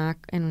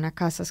una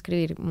casa a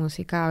escribir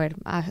música,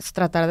 a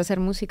tratar de hacer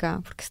música,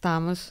 porque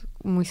estábamos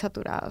muy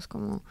saturados,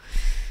 como,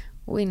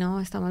 uy,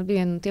 no, estamos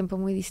viviendo un tiempo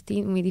muy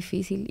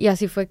difícil. Y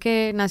así fue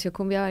que nació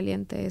Cumbia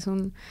Valiente.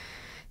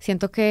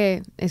 Siento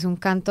que es un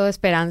canto de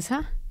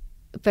esperanza,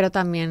 pero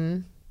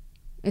también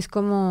es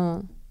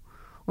como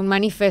un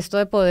manifiesto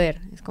de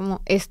poder. Es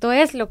como, esto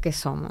es lo que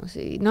somos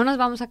y no nos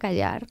vamos a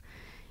callar.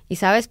 Y,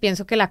 ¿sabes?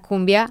 Pienso que la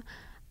cumbia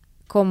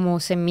como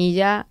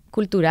semilla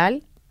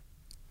cultural,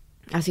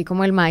 así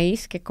como el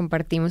maíz que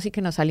compartimos y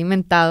que nos ha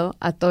alimentado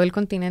a todo el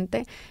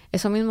continente,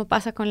 eso mismo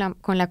pasa con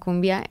la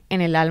cumbia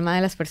en el alma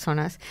de las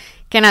personas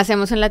que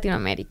nacemos en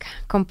Latinoamérica.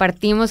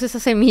 Compartimos esa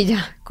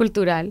semilla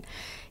cultural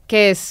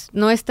que es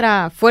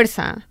nuestra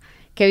fuerza,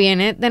 que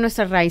viene de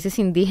nuestras raíces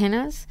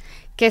indígenas,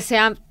 que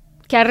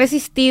ha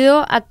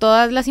resistido a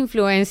todas las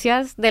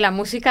influencias de la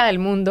música del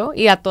mundo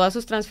y a todas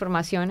sus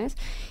transformaciones,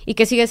 y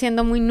que sigue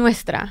siendo muy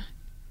nuestra.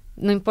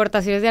 No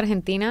importa si eres de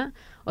Argentina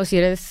o si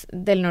eres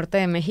del norte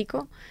de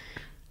México,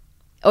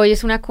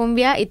 oyes una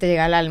cumbia y te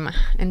llega al alma.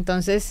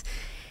 Entonces,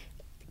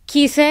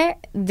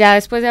 ya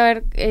después de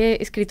haber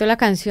escrito la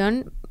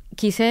canción,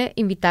 quise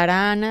invitar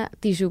a Ana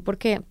Tijoux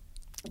porque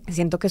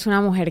siento que es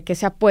una mujer que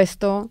se ha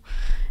puesto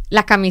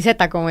la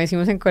camiseta, como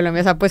decimos en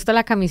Colombia, se ha puesto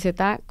la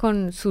camiseta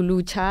con su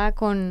lucha,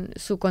 con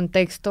su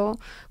contexto,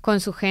 con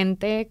su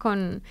gente,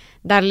 con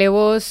darle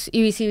voz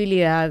y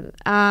visibilidad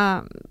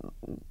a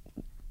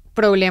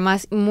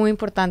problemas muy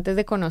importantes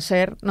de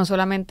conocer, no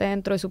solamente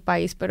dentro de su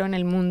país, pero en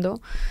el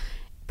mundo,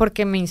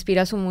 porque me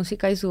inspira su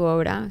música y su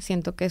obra.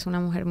 Siento que es una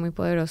mujer muy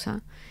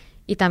poderosa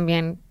y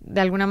también, de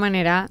alguna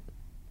manera,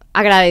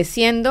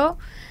 agradeciendo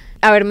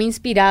haberme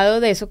inspirado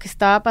de eso que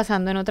estaba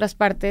pasando en otras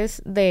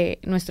partes de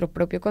nuestro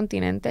propio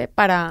continente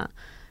para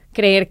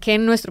creer que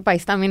en nuestro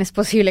país también es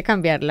posible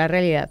cambiar la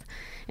realidad.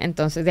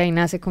 Entonces, de ahí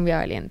nace Cumbia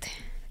Valiente.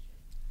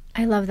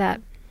 I love that.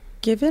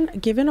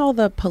 Given all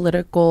the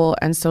political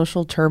and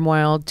social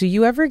turmoil, do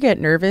you ever get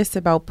nervous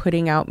about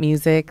putting out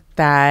music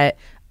that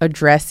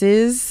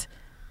addresses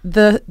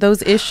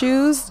those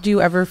issues? Do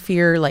you ever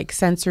fear like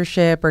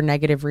censorship or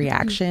negative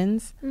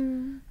reactions?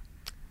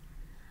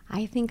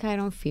 I think I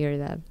don't fear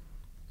that.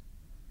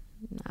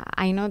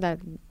 I know that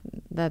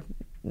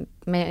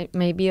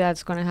maybe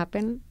that's going to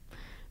happen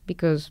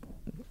because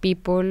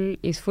people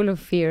is full of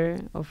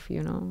fear of,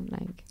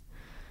 like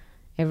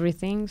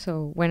everything.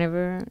 So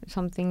whenever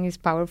something is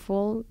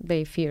powerful,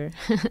 they fear.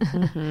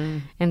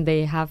 And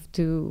they have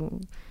to,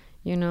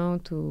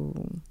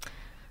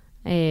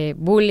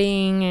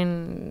 bullying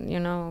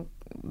and,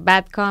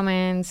 bad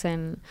comments.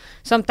 And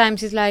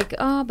sometimes it's like,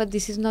 oh, but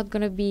this is not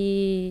going to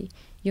be,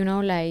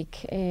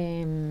 like,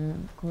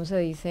 ¿cómo se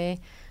dice?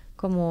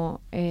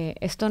 Como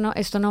esto no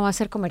va a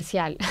ser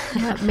comercial.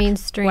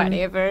 Mainstream.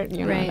 Whatever,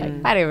 right.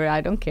 Like, whatever,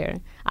 I don't care.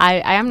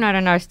 I am not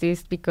an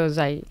artist because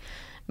I'm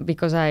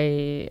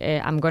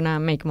gonna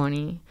make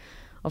money.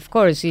 Of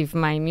course, if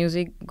my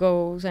music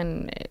goes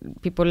and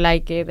people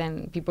like it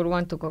and people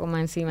want to come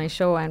and see my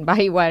show and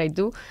buy what I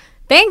do,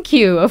 thank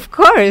you. Of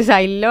course,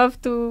 I love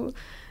to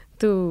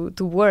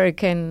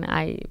work and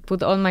I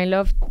put all my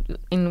love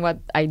in what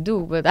I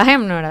do, but I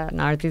am not an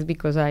artist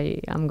because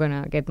I am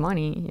gonna get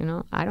money,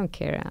 I don't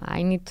care.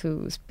 I need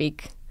to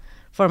speak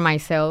for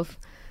myself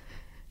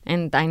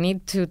and I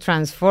need to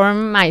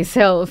transform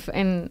myself,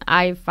 and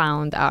I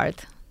found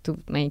art to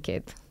make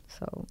it.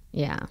 So,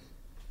 yeah.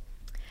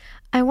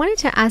 I wanted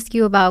to ask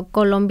you about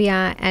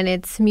Colombia and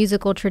its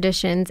musical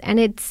traditions, and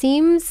it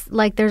seems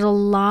like there's a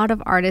lot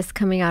of artists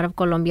coming out of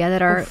Colombia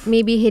that are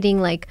maybe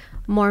hitting like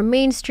more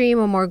mainstream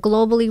or more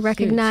globally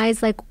recognized.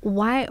 Huge. Like,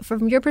 why,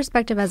 from your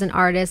perspective as an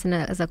artist and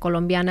as a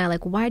Colombiana,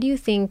 like, why do you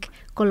think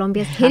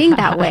Colombia is hitting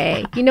that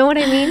way? You know what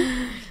I mean?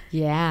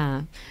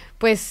 Yeah.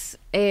 Pues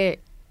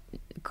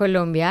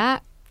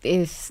Colombia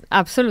es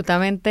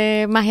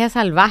absolutamente magia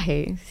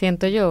salvaje,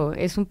 siento yo.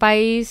 Es un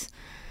país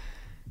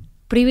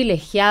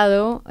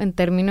privilegiado en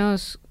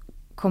términos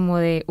como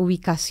de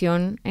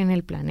ubicación en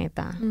el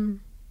planeta.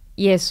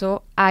 Y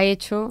eso ha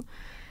hecho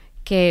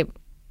que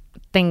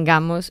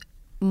tengamos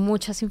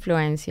muchas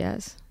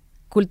influencias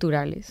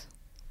culturales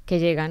que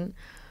llegan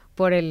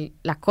por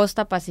la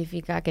costa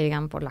pacífica, que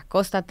llegan por la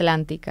costa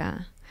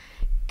atlántica,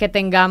 que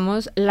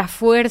tengamos la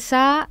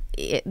fuerza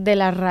de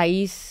la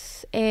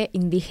raíz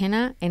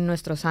indígena en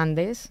nuestros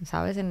Andes,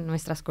 ¿sabes? En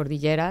nuestras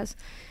cordilleras,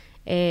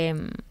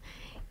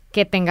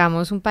 que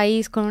tengamos un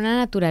país con una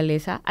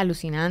naturaleza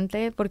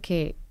alucinante,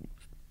 porque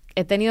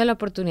he tenido la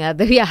oportunidad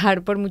de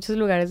viajar por muchos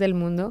lugares del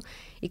mundo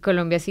y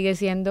Colombia sigue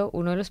siendo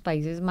uno de los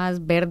países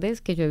más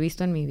verdes que yo he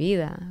visto en mi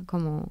vida,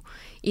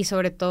 y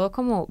sobre todo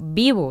como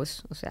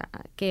vivos, o sea,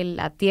 que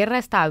la tierra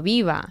está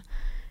viva,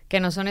 que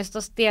no son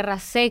estas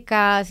tierras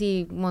secas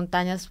y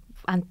montañas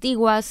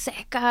antiguas,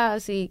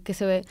 secas y que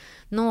se ve,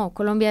 no,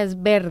 Colombia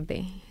es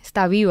verde,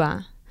 está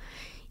viva,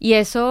 y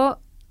eso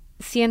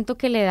siento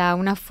que le da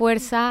una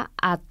fuerza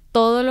a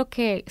todo lo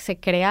que se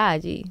crea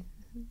allí.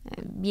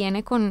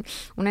 Viene con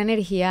una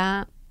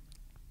energía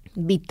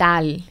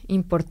vital,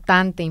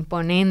 importante,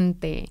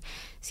 imponente.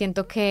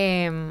 Siento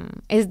que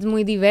es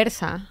muy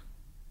diversa.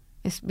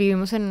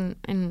 Vivimos en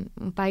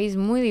un país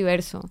muy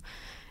diverso.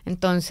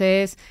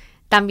 Entonces,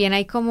 también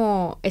hay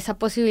como esa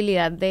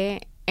posibilidad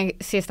de,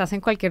 si estás en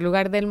cualquier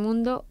lugar del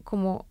mundo,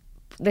 como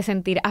de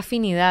sentir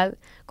afinidad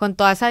con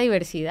toda esa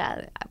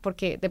diversidad,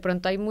 porque de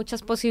pronto hay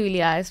muchas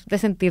posibilidades de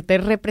sentirte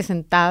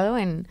representado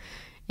en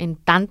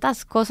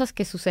tantas cosas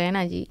que suceden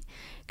allí.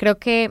 Creo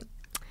que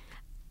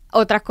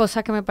otra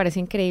cosa que me parece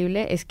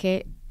increíble es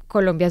que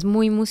Colombia es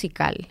muy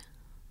musical,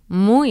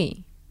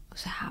 o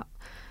sea,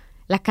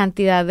 la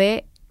cantidad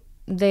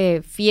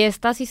de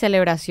fiestas y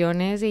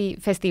celebraciones y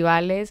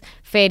festivales,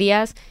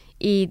 ferias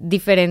y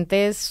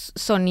diferentes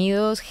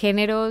sonidos,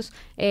 géneros,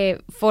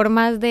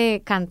 formas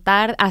de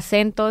cantar,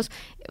 acentos,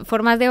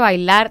 formas de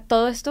bailar,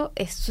 todo esto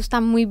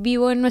está muy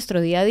vivo en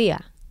nuestro día a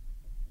día,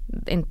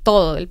 en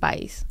todo el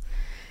país.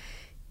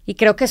 Y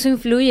creo que eso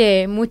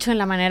influye mucho en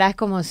la manera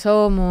como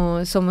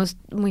somos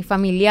muy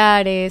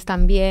familiares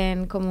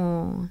también,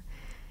 creo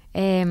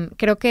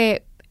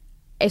que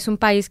es un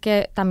país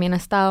que también ha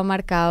estado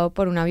marcado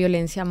por una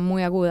violencia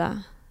muy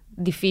aguda,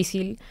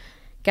 difícil,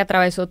 que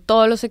atravesó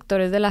todos los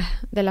sectores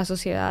de la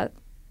sociedad,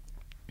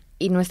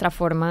 y nuestra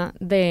forma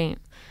de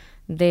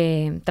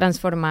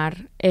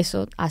transformar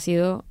eso ha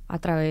sido a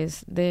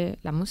través de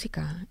la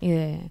música y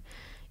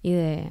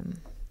de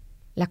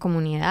la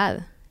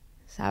comunidad,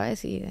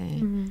 ¿sabes? Y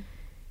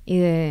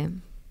de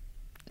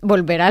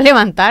volver a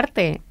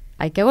levantarte.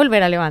 Hay que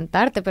volver a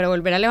levantarte, pero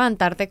volver a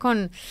levantarte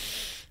con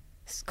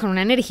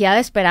una energía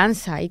de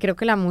esperanza, y creo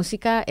que la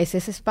música es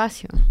ese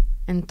espacio.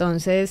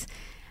 Entonces,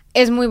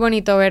 es muy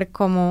bonito ver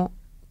cómo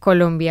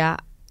Colombia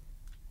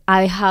ha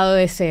dejado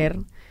de ser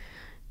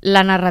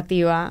la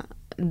narrativa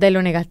de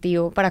lo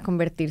negativo para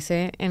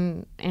convertirse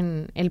en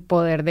el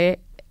poder de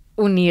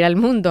unir al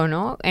mundo,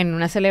 ¿no? En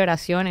una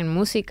celebración, en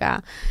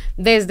música,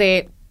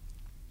 desde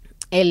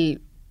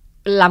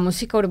la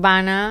música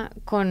urbana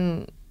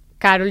con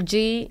Karol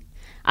G,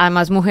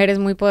 además mujeres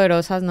muy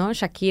poderosas, ¿no?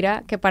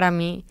 Shakira, que para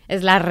mí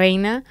es la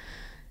reina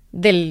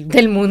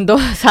del mundo,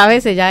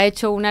 ¿sabes? Ella ha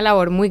hecho una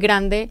labor muy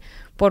grande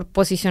por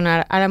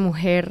posicionar a la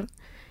mujer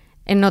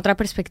en otra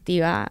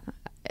perspectiva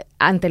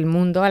ante el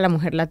mundo, a la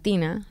mujer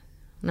latina,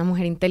 una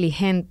mujer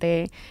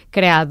inteligente,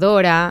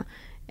 creadora,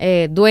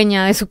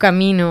 dueña de su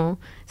camino,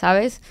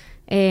 ¿sabes?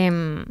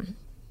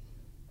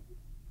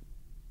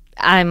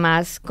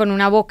 Además, con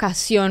una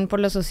vocación por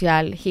lo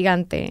social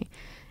gigante.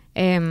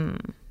 En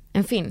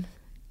fin,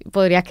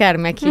 podría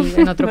quedarme aquí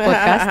en otro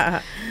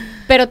podcast.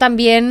 Pero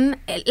también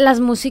las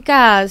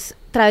músicas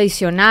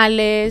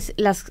tradicionales,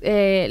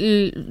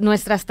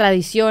 nuestras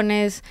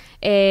tradiciones,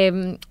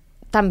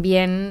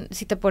 también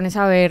si te pones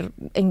a ver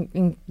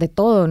de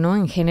todo, ¿no?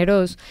 En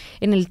géneros,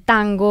 en el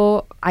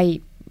tango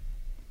hay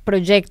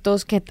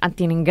proyectos que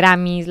tienen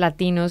Grammys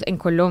latinos en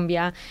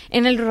Colombia,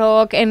 en el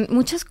rock, en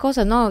muchas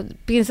cosas, ¿no?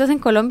 Piensas en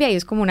Colombia y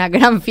es como una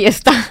gran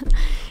fiesta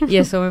y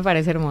eso me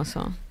parece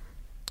hermoso.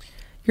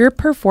 You're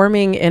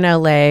performing in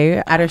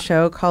LA at a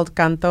show called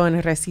Cantando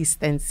and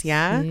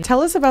Resistencia. Sí.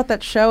 Tell us about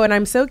that show, and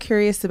I'm so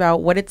curious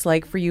about what it's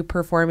like for you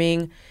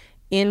performing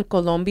in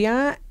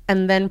Colombia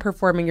and then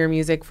performing your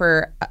music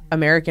for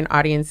American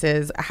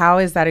audiences. How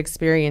is that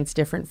experience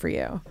different for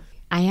you?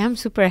 I am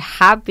super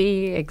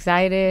happy,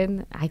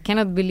 excited. I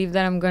cannot believe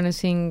that I'm going to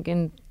sing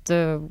in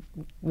the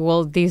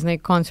Walt Disney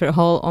Concert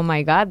Hall. Oh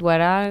my God,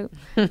 what a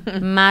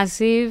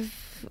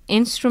massive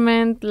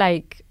instrument,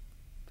 like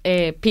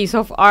a piece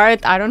of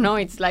art. I don't know,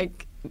 it's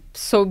like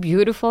so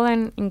beautiful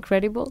and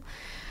incredible.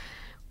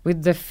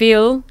 With the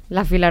Phil,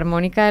 la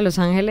Filarmónica de Los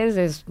Ángeles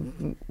es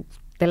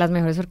de las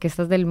mejores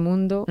orquestas del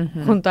mundo,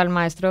 junto al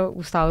maestro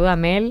Gustavo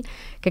Dudamel,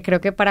 que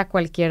creo que para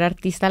cualquier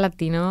artista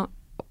latino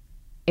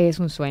es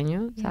un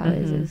sueño,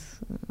 ¿sabes? Es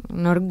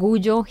un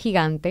orgullo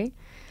gigante.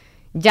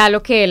 Ya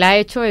lo que él ha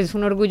hecho es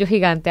un orgullo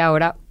gigante.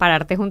 Ahora,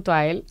 pararte junto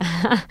a él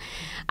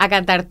a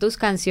cantar tus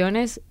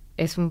canciones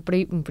es un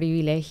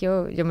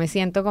privilegio. Yo me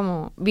siento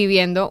como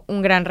viviendo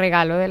un gran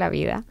regalo de la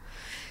vida.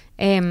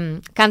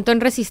 Canto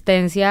en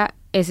Resistencia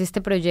es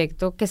este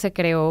proyecto que se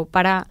creó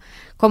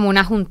como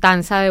una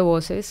juntanza de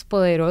voces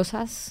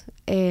poderosas,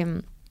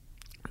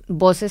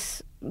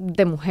 voces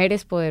de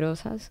mujeres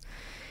poderosas.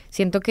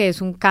 Siento que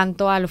es un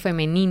canto a lo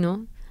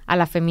femenino, a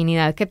la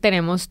feminidad que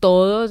tenemos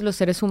todos los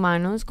seres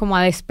humanos, como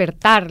a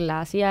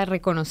despertarla, así a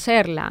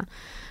reconocerla,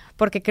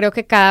 porque creo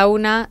que cada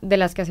una de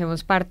las que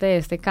hacemos parte de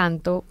este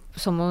canto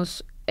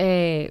somos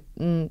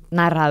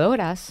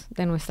narradoras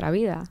de nuestra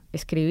vida,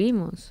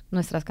 escribimos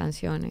nuestras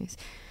canciones.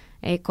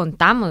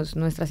 contamos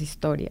nuestras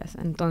historias.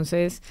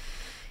 Entonces,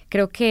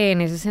 creo que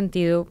en ese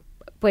sentido,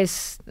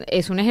 pues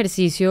es un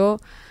ejercicio,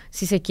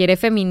 si se quiere,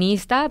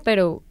 feminista,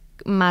 pero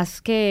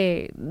más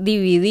que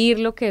dividir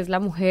lo que es la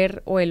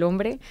mujer o el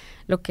hombre,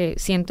 lo que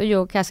siento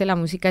yo que hace la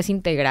música es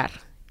integrar,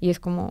 y es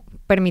como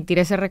permitir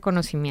ese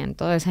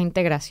reconocimiento, de esa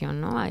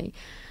integración, ¿no?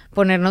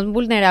 Ponernos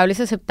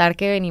vulnerables, aceptar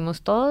que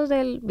venimos todos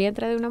del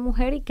vientre de una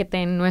mujer y que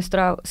en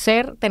nuestro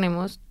ser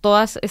tenemos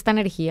toda esta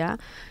energía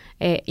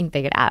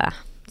integrada.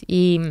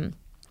 Y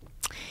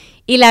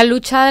la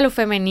lucha de lo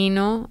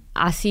femenino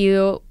ha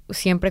sido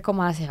siempre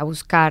como hacia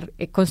buscar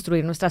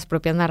construir nuestras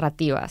propias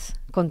narrativas,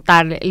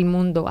 contar el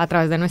mundo a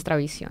través de nuestra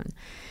visión.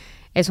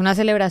 Es una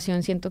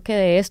celebración, siento que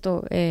de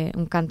esto,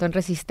 un canto en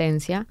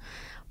resistencia.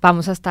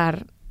 Vamos a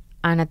estar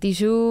Ana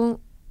Tijoux,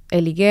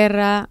 Eli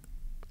Guerra,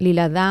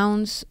 Lila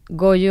Downs,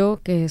 Goyo,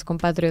 que es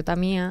compatriota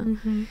mía,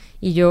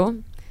 y yo.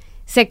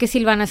 Sé que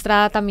Silvana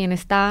Estrada también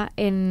está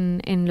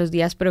en los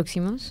días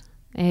próximos,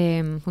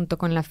 junto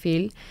con la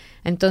FIL.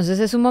 Entonces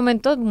es un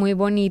momento muy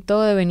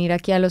bonito de venir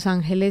aquí a Los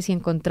Ángeles y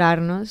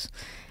encontrarnos.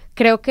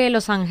 Creo que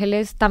Los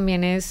Ángeles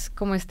también es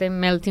como este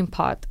melting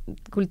pot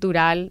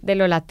cultural de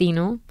lo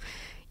latino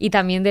y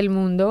también del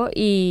mundo,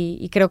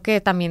 y creo que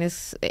también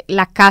es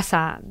la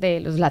casa de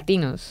los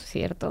latinos,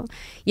 ¿cierto?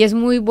 Y es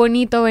muy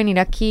bonito venir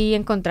aquí y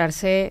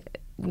encontrarse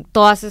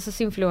todas esas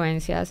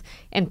influencias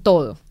en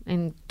todo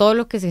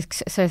lo que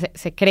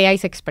se crea y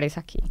se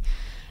expresa aquí.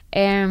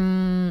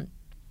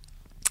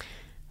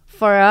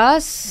 For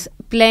us,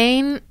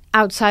 playing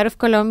outside of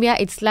Colombia,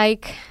 it's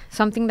like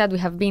something that we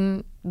have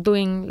been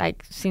doing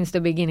like since the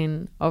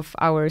beginning of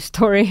our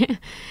story.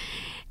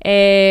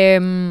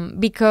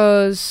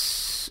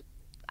 Because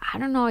I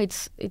don't know,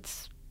 it's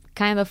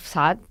kind of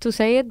sad to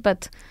say it,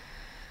 but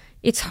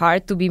it's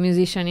hard to be a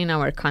musician in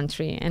our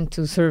country and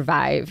to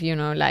survive, you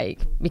know, like,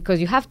 because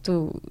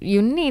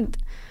you need,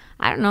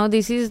 I don't know,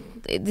 this is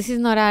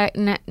not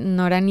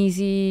an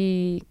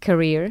easy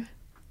career.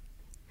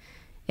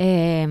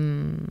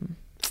 And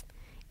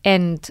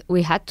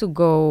we had to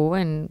go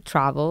and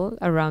travel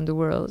around the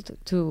world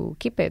to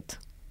keep it,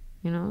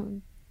 you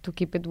know, to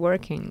keep it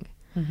working.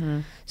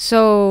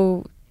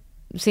 So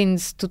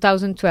since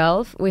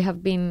 2012, we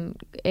have been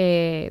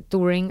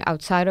touring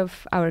outside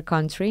of our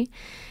country.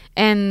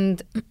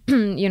 And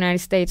United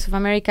States of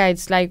America,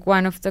 it's like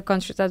one of the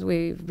countries that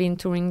we've been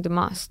touring the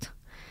most.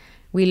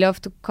 We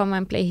love to come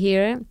and play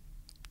here.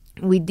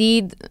 We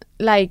did,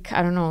 like,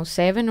 I don't know,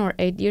 7 or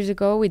 8 years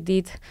ago, we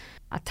did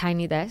a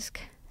Tiny Desk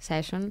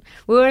session.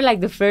 We were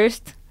like the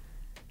first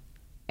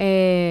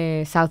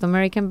South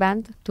American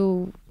band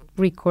to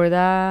record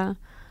a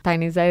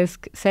Tiny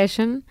Desk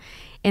session,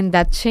 and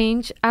that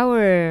changed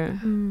our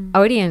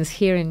audience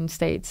here in the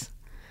States.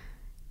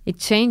 It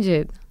changed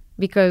it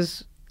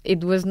because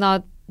it was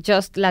not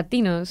just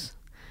Latinos,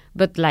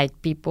 but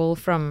like people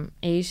from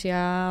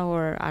Asia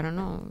or, I don't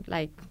know,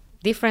 like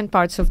different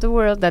parts of the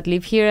world that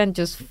live here and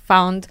just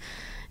found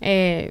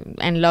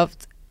and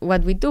loved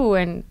what we do,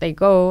 and they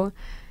go.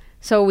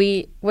 So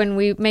when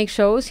we make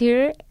shows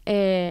here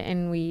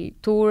and we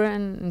tour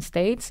in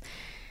States,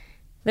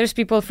 there's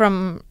people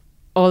from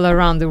all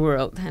around the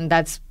world, and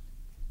that's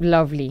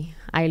lovely.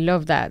 I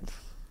love that.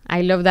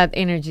 I love that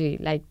energy,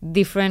 like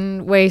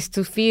different ways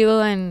to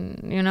feel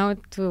and, you know,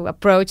 to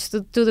approach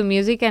to the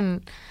music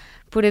and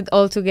put it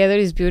all together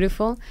is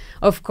beautiful.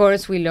 Of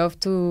course, we love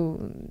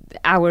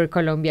our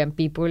Colombian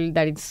people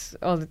that it's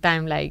all the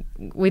time like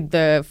with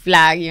the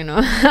flag, you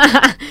know.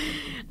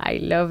 I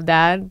love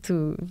that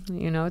to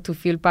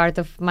feel part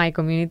of my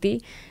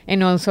community.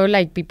 And also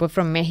like people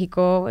from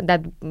Mexico,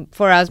 that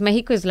for us,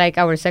 Mexico is like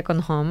our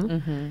second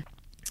home.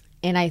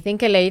 And I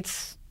think LA,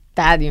 it's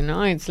that, you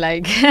know, it's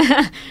like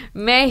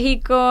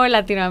México,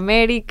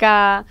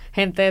 Latinoamérica,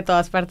 gente de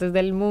todas partes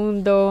del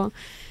mundo.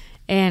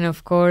 And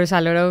of course,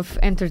 a lot of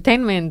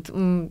entertainment,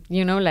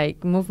 you know,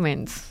 like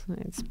movements.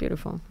 It's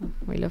beautiful.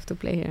 We love to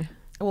play here.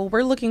 Well,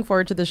 we're looking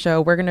forward to the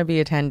show. We're going to be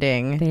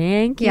attending.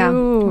 Thank you. Yeah,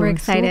 we're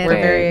excited.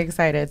 We're very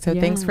excited. So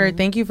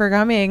thank you for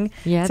coming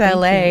to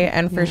LA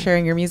and for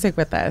sharing your music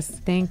with us.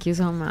 Thank you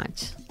so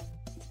much.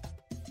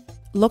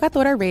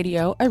 Locatora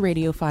Radio, a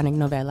radiophonic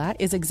novela,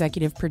 is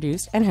executive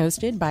produced and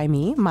hosted by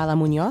me, Mala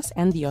Muñoz,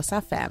 and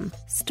Diosa Fem.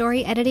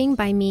 Story editing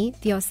by me,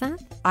 Diosa.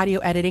 Audio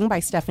editing by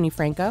Stephanie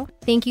Franco.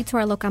 Thank you to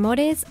our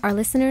locamores, our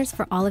listeners,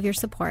 for all of your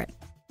support.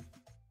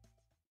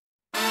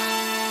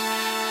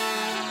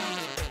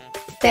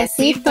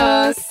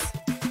 Besitos.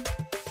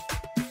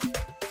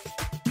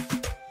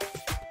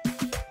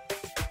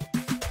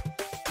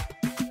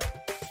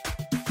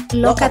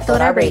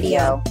 Locatora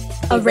Radio,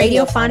 a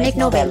radiophonic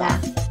novela.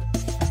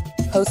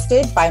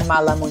 Hosted by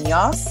Mala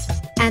Muñoz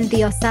and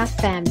Diosa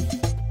Fem.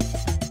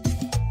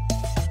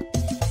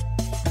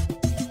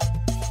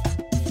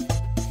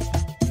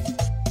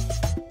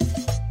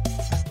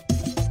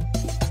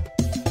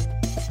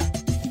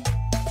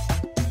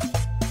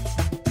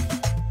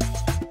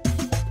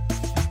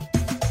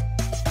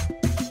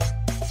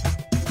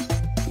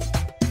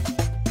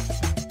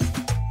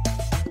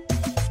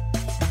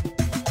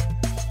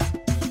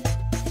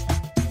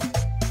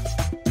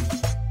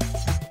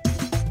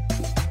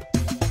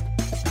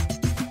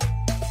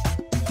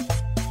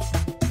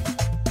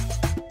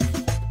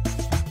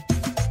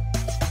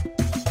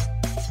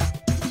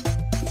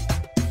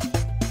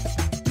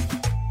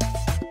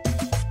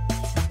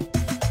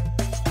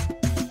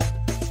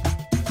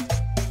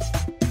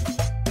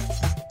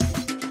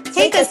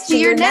 us to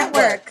your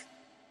network.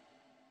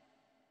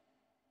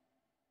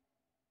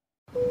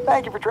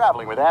 Thank you for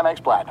traveling with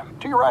Amex Platinum.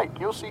 To your right,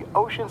 you'll see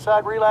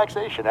oceanside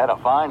relaxation at a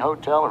fine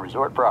hotel and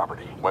resort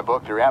property. When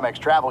booked through Amex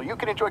Travel, you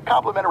can enjoy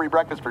complimentary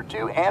breakfast for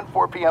 2 and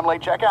 4 p.m.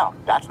 late checkout.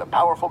 That's the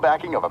powerful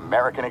backing of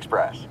American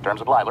Express.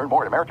 Terms apply. Learn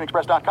more at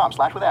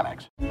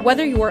americanexpress.com/withAmex.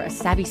 Whether you're a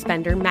savvy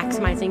spender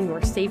maximizing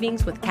your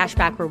savings with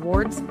cashback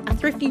rewards, a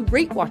thrifty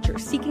rate watcher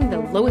seeking the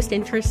lowest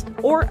interest,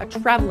 or a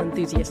travel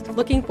enthusiast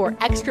looking for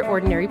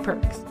extraordinary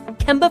perks,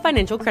 Kemba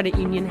Financial Credit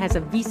Union has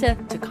a visa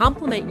to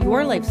complement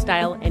your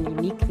lifestyle and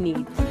unique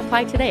needs.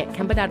 Apply today at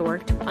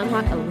Kemba.org to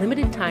unlock a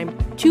limited time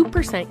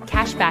 2%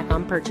 cash back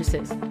on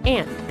purchases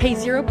and pay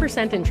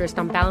 0% interest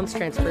on balance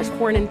transfers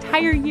for an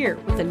entire year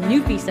with a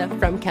new visa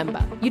from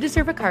Kemba. You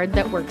deserve a card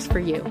that works for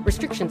you.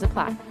 Restrictions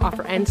apply.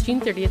 Offer ends June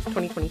 30th,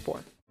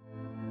 2024.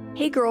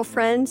 Hey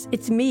girlfriends,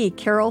 it's me,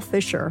 Carol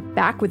Fisher,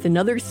 back with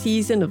another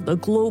season of the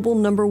global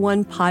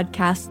 #1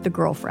 podcast, The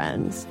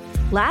Girlfriends.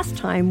 Last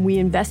time, we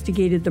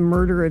investigated the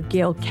murder of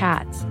Gail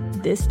Katz.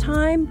 This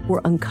time,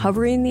 we're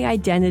uncovering the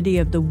identity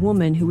of the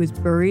woman who was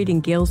buried in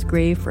Gail's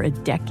grave for a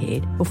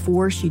decade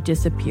before she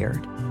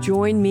disappeared.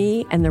 Join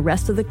me and the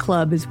rest of the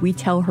club as we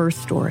tell her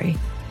story.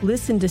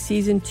 Listen to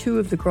Season 2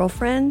 of The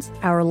Girlfriends,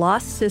 Our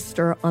Lost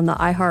Sister on the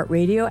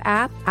iHeartRadio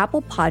app,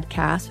 Apple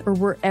Podcasts, or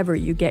wherever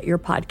you get your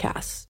podcasts.